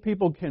 wow, those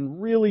people can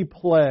really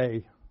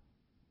play,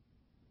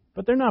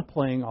 but they're not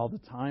playing all the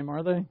time,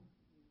 are they?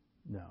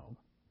 No.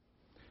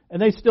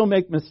 And they still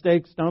make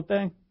mistakes, don't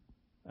they?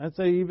 I'd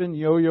say even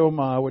Yo-Yo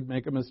Ma would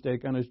make a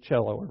mistake on his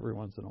cello every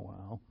once in a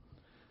while.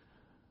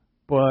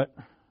 But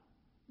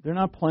they're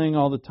not playing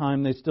all the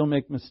time. They still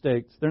make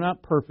mistakes. They're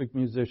not perfect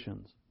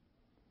musicians.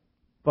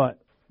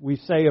 But we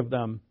say of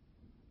them,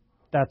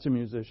 that's a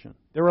musician.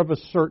 They're of a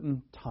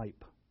certain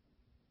type.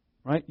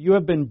 Right? You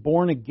have been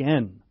born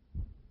again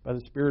by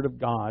the Spirit of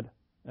God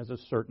as a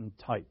certain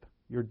type.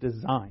 You're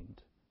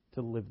designed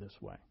to live this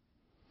way.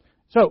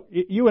 So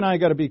you and I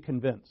got to be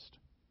convinced.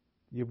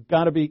 You've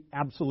got to be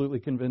absolutely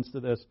convinced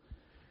of this.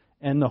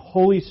 And the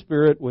Holy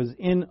Spirit was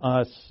in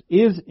us,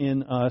 is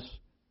in us,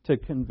 to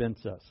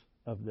convince us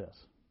of this.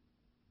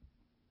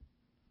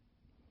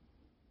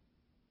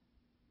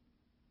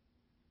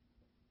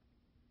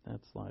 That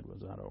slide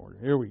was out of order.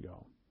 Here we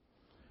go.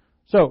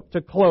 So,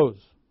 to close,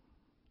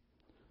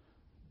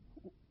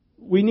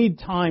 we need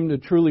time to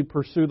truly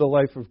pursue the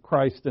life of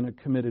Christ in a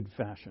committed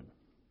fashion.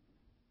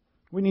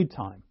 We need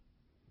time.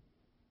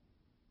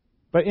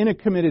 But in a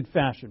committed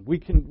fashion, we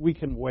can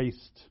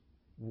waste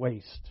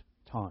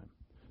time.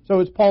 So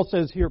as Paul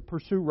says here,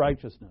 pursue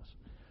righteousness.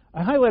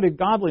 I highlighted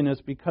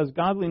godliness because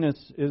godliness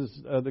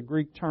is the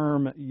Greek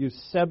term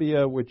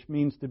eusebia, which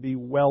means to be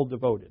well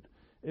devoted.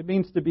 It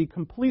means to be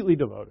completely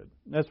devoted.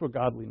 That's what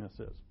godliness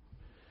is.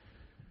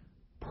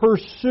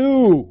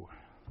 Pursue.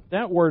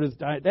 That word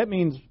that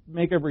means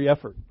make every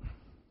effort.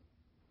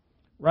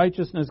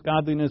 Righteousness,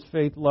 godliness,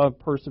 faith, love,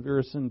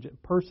 perseverance,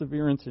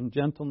 and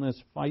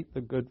gentleness. Fight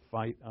the good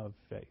fight of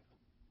faith.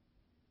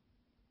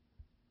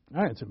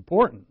 All right, it's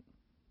important.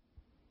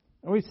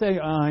 And we say,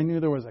 I knew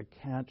there was a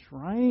catch,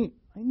 right?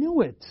 I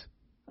knew it.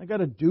 I got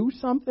to do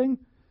something.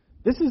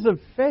 This is of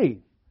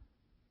faith.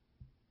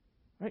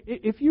 Right?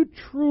 If you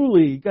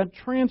truly got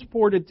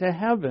transported to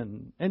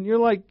heaven, and you're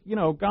like,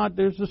 God,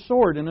 there's a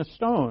sword and a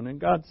stone, and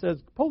God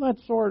says, pull that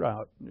sword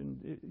out.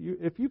 And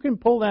if you can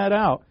pull that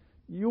out,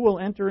 you will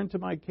enter into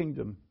my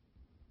kingdom.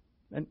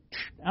 And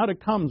out it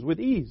comes with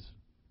ease.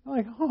 You're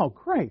like, oh,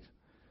 great.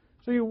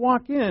 So you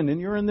walk in, and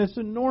you're in this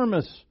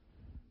enormous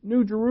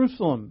New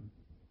Jerusalem,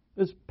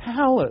 this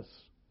palace.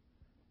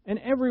 And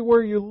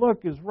everywhere you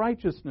look is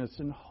righteousness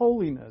and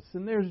holiness.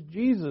 And there's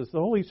Jesus, the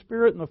Holy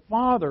Spirit, and the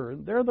Father.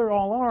 And there they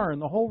all are, and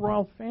the whole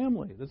royal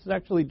family. This is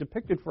actually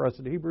depicted for us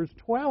in Hebrews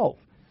 12.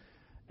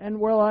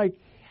 And we're like,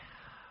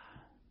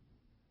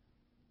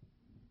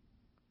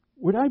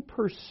 would I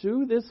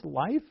pursue this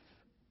life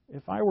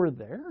if I were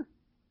there?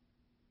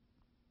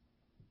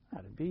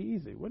 That'd be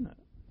easy, wouldn't it?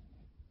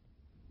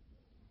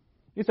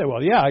 You say,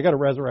 well, yeah, I got a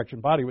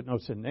resurrection body with no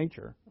sin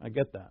nature. I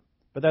get that.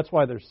 But that's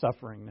why there's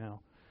suffering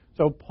now.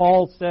 So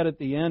Paul said at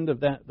the end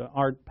of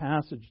our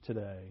passage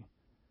today,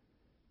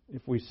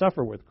 if we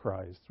suffer with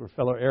Christ, we're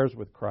fellow heirs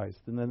with Christ.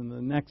 And then in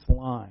the next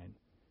line,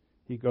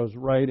 he goes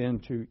right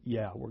into,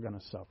 we're going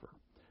to suffer.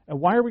 And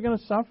why are we going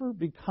to suffer?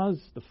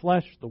 Because the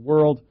flesh, the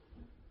world,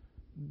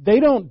 they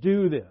don't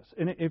do this.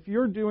 And if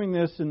you're doing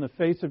this in the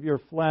face of your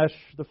flesh,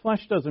 the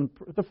flesh doesn't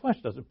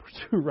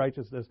pursue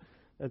righteousness.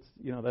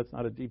 That's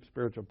not a deep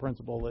spiritual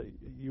principle.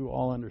 You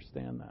all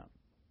understand that.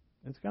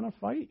 It's going to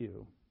fight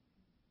you.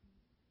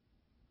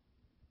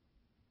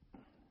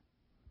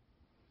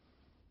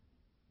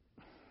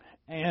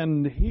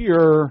 And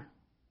here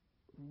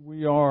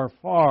we are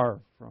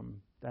far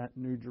from that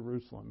New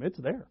Jerusalem. It's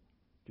there.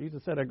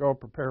 Jesus said, I go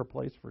prepare a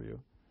place for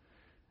you.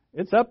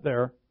 It's up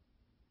there,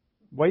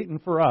 waiting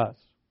for us.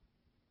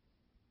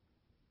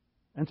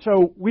 And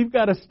so we've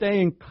got to stay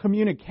in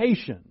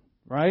communication,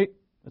 right?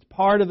 As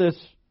part of this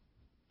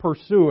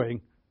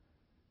pursuing.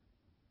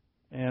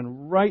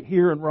 And right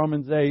here in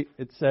Romans 8,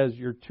 it says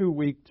you're too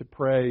weak to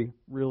pray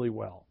really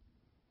well.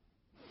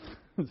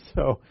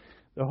 So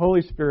the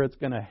Holy Spirit's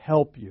going to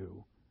help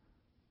you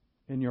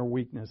in your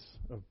weakness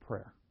of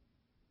prayer.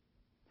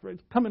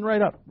 It's coming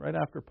right up, right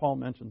after Paul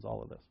mentions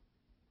all of this.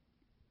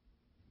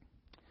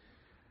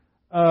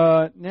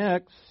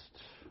 Next.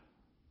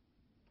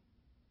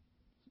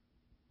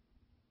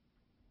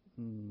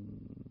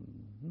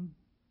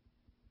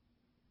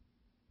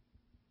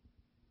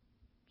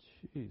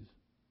 Jeez.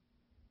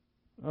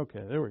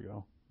 Okay, there we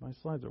go. My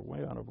slides are way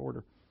out of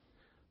order.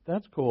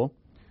 That's cool.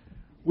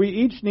 We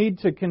each need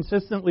to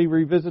consistently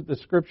revisit the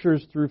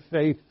Scriptures through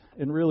faith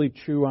and really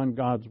chew on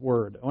God's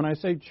Word. When I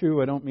say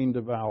chew, I don't mean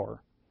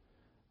devour.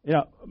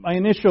 My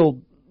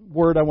initial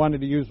word I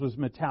wanted to use was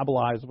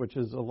metabolize, which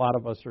is a lot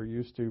of us are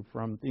used to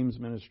from Themes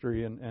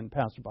Ministry and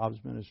Pastor Bob's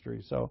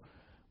ministry.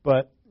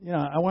 But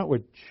I went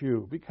with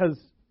chew because,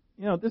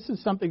 this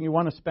is something you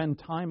want to spend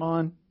time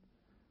on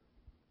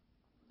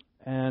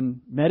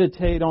and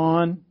meditate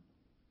on.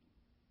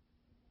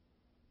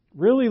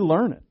 Really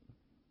learn it.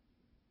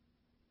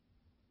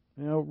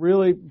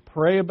 Really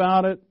pray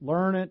about it,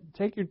 learn it,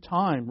 take your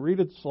time, read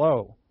it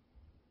slow.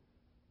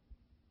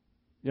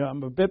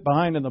 I'm a bit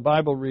behind in the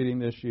Bible reading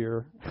this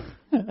year,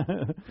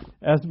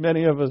 as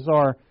many of us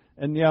are.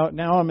 And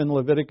now I'm in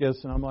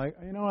Leviticus, and I'm like,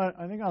 you know what?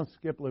 I think I'll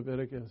skip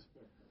Leviticus.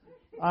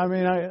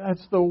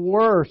 That's the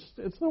worst.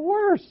 It's the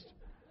worst.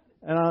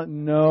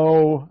 And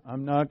no,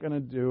 I'm not going to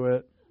do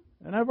it.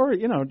 And I've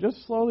already,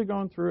 just slowly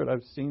going through it,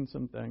 I've seen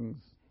some things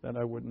that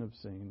I wouldn't have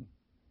seen.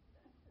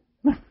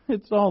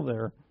 It's all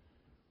there.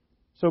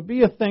 So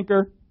be a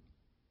thinker,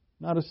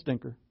 not a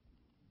stinker.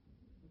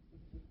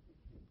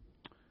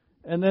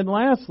 And then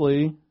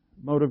lastly,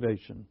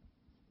 motivation.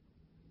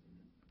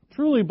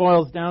 Truly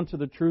boils down to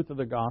the truth of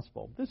the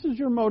gospel. This is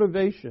your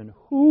motivation.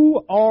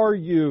 Who are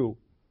you?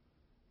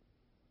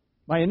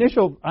 My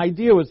initial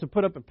idea was to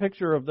put up a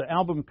picture of the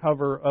album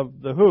cover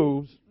of the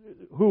Who's,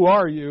 Who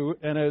Are You?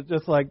 And it's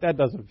just like, that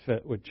doesn't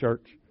fit with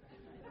church.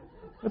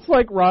 It's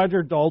like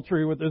Roger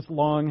Daltrey with this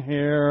long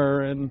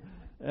hair and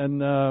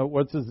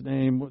what's his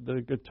name,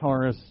 the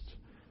guitarist.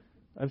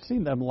 I've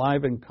seen them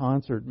live in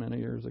concert many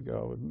years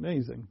ago.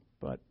 Amazing.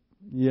 But,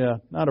 yeah,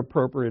 not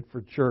appropriate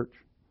for church.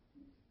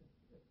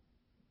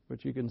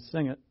 But you can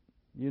sing it.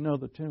 You know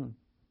the tune.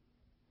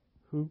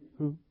 Who?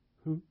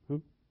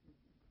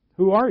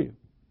 Who are you?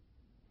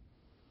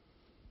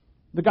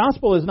 The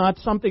gospel is not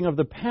something of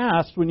the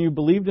past when you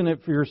believed in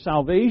it for your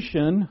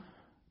salvation.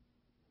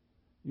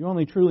 You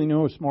only truly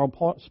knew a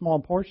small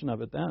portion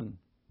of it then.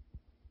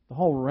 The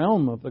whole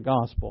realm of the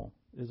gospel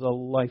is a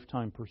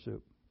lifetime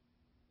pursuit.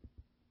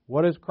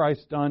 What has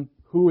Christ done?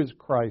 Who is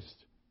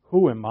Christ?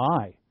 Who am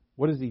I?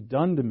 What has He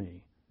done to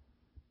me?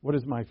 What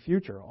is my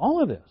future?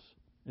 All of this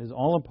is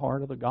all a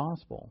part of the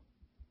gospel.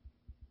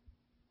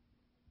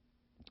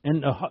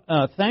 And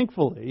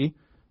thankfully,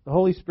 the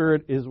Holy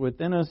Spirit is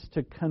within us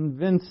to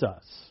convince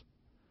us.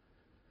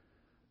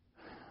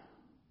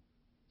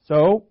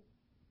 So,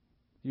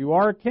 you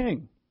are a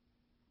king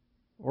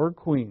or a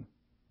queen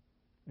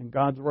in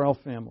God's royal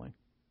family.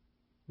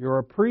 You're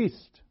a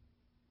priest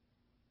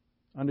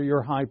under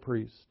your high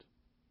priest.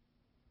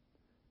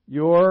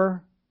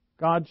 You're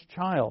God's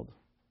child.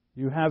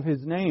 You have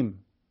His name.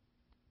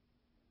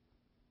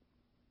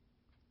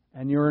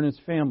 And you're in His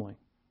family.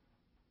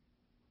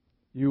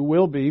 You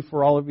will be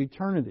for all of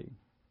eternity.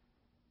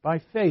 By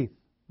faith,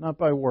 not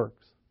by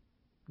works.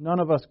 None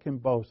of us can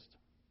boast.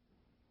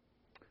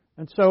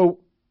 And so,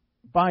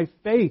 by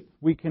faith,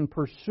 we can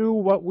pursue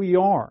what we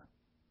are.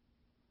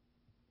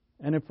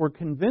 And if we're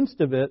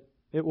convinced of it,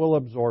 it will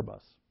absorb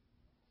us.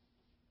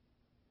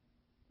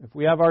 If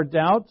we have our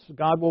doubts,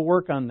 God will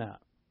work on that.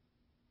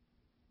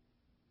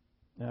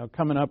 Now,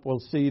 coming up, we'll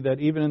see that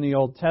even in the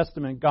Old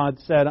Testament, God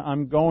said,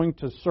 I'm going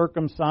to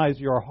circumcise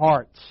your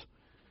hearts.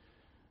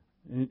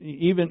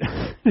 Even,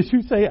 did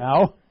you say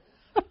ow?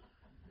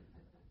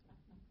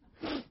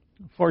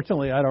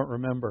 Fortunately, I don't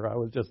remember. I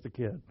was just a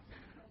kid.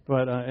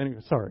 But anyway,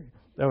 sorry.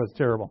 That was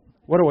terrible.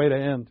 What a way to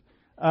end.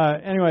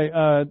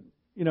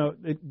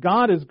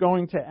 God is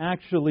going to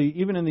actually,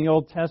 even in the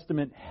Old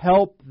Testament,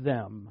 help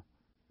them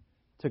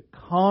to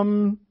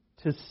come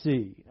to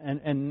see.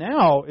 And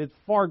now it's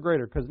far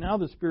greater, because now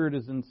the Spirit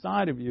is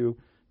inside of you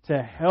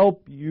to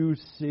help you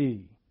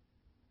see.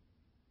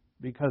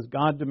 Because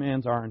God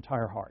demands our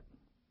entire heart.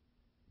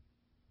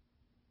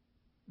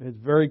 It's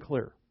very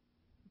clear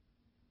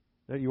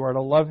that you are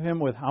to love Him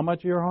with how much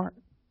of your heart?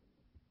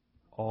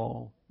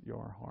 All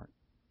your heart.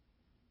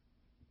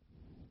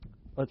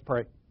 Let's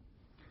pray.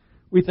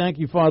 We thank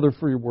You, Father,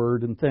 for Your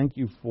word, and thank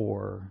You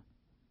for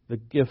the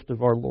gift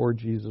of our Lord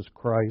Jesus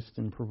Christ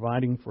in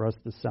providing for us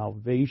the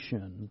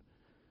salvation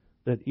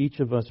that each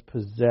of us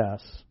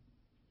possess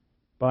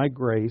by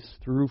grace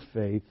through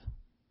faith,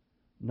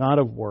 not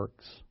of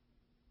works.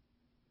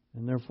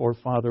 And therefore,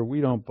 Father,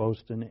 we don't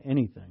boast in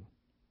anything.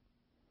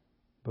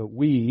 But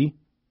we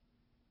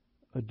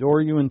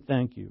adore You and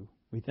thank You.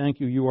 We thank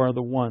You, You are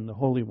the one, the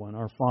Holy One,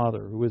 our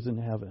Father who is in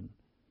heaven.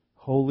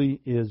 Holy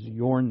is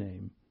Your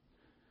name.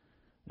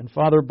 And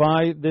Father,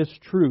 by this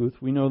truth,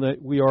 we know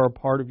that we are a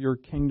part of Your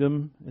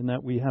kingdom and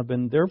that we have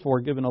been therefore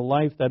given a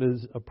life that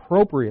is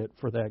appropriate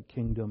for that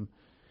kingdom.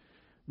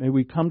 May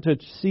we come to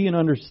see and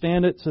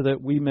understand it so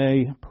that we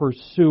may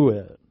pursue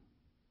it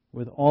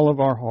with all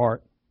of our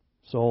heart,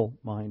 soul,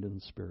 mind,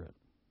 and spirit.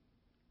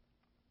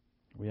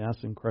 We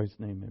ask in Christ's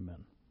name, amen.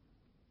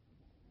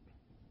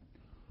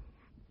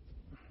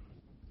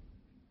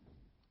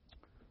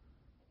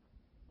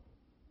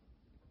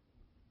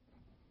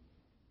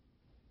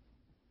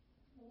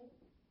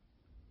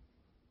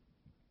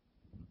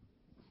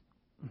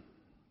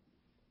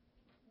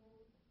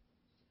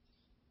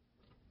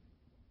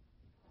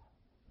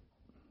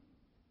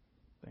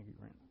 Thank you,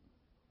 Grant.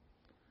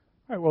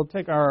 All right, we'll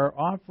take our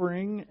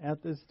offering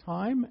at this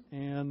time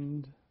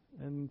and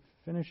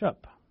finish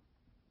up.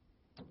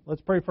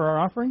 Let's pray for our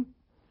offering.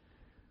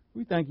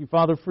 We thank You,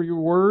 Father, for Your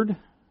word.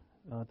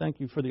 Thank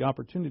You for the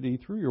opportunity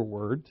through Your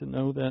word to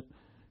know that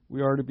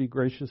we are to be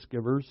gracious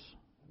givers.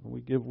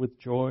 We give with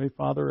joy,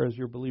 Father, as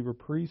Your believer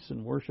priests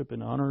in worship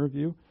and honor of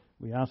You.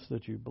 We ask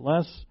that You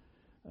bless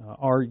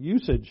our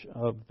usage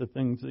of the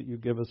things that You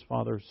give us,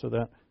 Father, so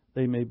that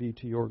they may be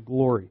to Your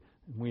glory.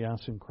 And we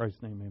ask in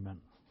Christ's name, amen.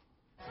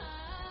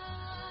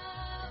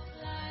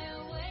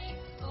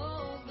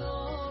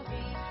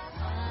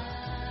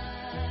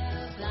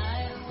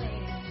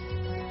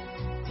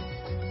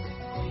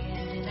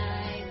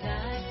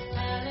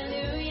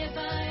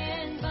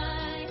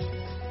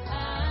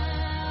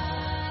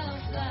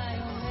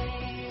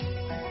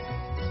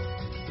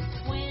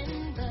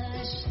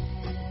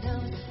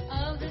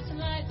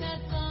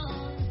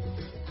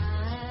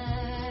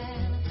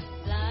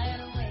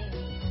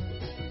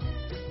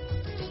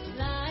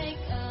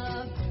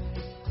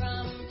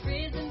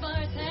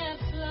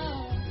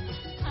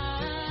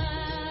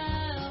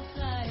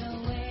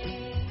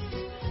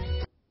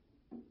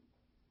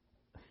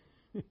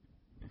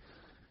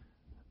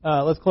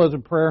 Let's close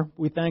in prayer.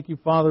 We thank You,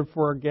 Father,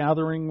 for our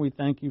gathering. We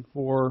thank You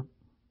for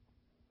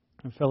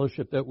a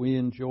fellowship that we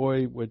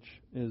enjoy, which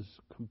is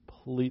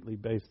completely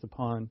based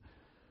upon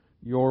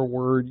Your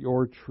word,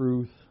 Your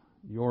truth,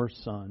 Your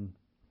Son.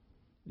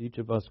 Each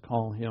of us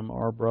call him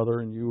our brother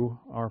and you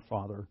our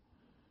Father.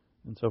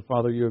 And so,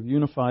 Father, you have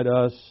unified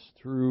us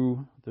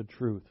through the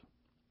truth.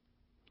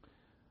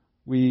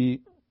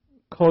 We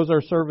close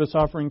our service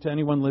offering to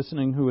anyone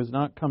listening who has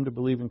not come to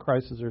believe in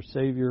Christ as their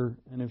Savior.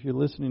 And if you're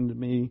listening to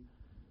me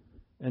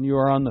and you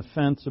are on the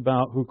fence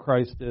about who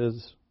Christ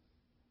is,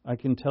 I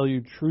can tell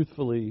you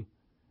truthfully,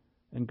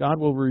 and God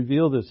will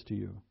reveal this to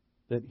you,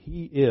 that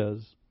He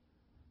is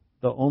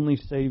the only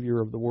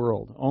Savior of the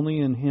world. Only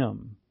in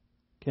Him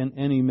can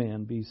any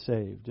man be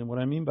saved. And what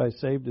I mean by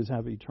saved is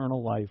have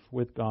eternal life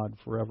with God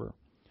forever.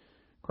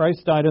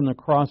 Christ died on the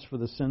cross for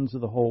the sins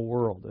of the whole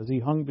world. As He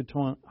hung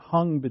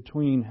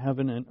between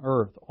heaven and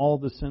earth, all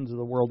the sins of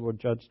the world were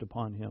judged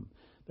upon Him.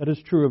 That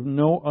is true of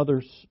no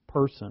other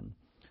person.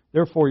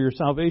 Therefore, your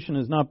salvation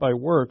is not by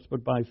works,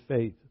 but by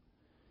faith.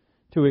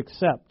 To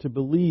accept, to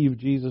believe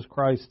Jesus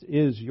Christ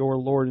is your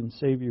Lord and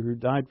Savior who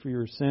died for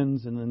your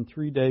sins and in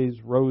 3 days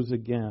rose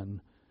again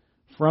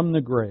from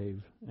the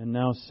grave and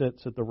now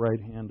sits at the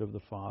right hand of the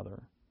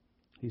Father.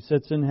 He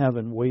sits in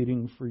heaven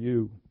waiting for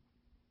you.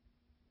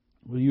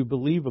 Will you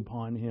believe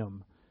upon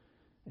Him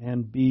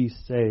and be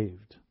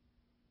saved?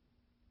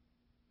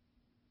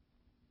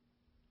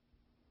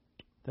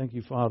 Thank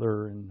you,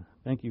 Father, and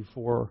thank you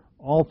for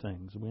all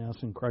things. We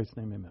ask in Christ's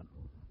name, amen.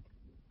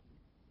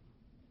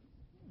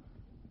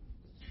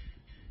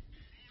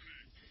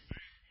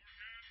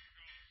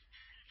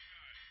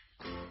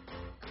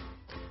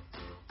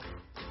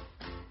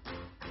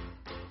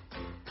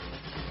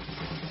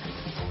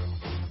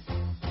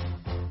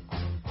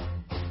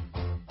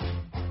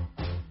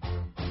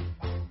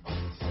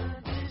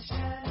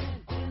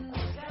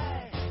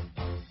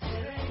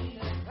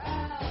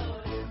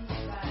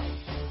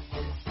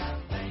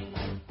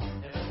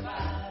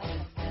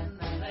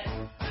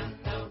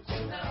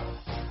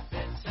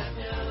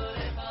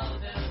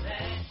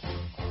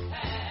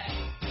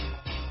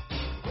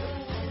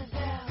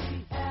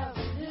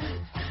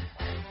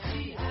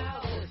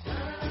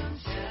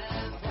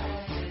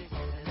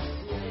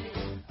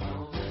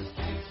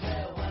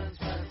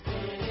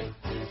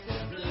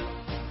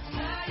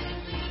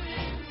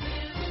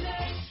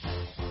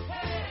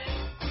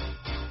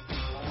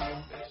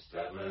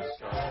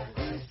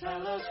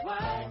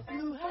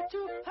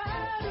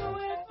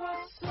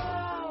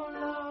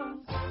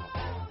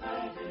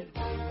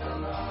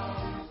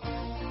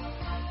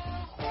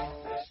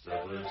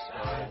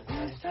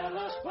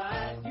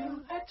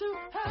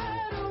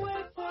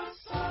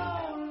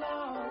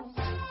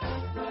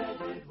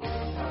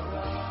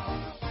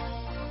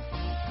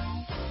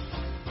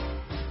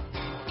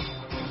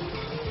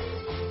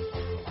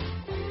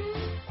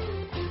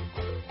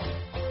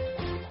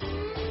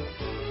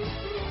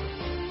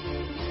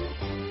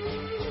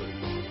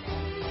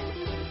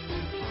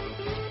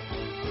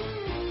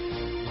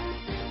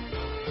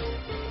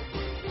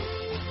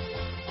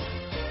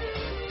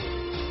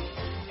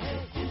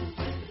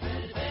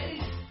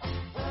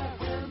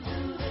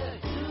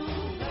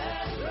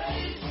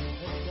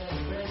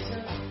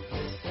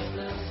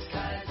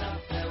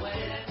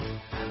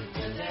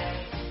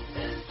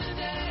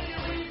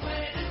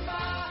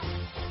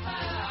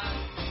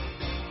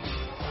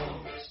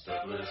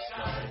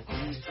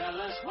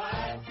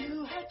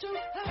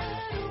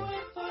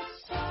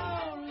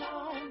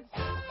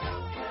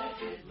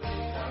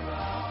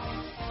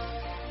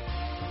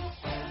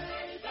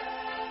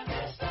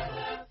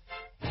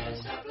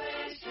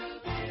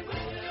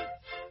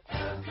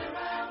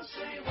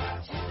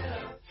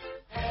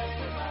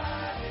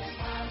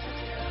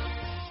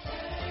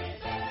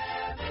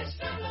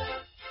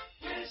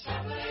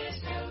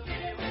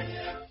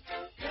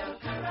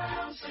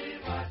 See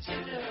what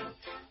you do.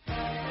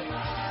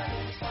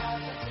 Everybody's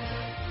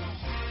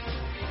positive.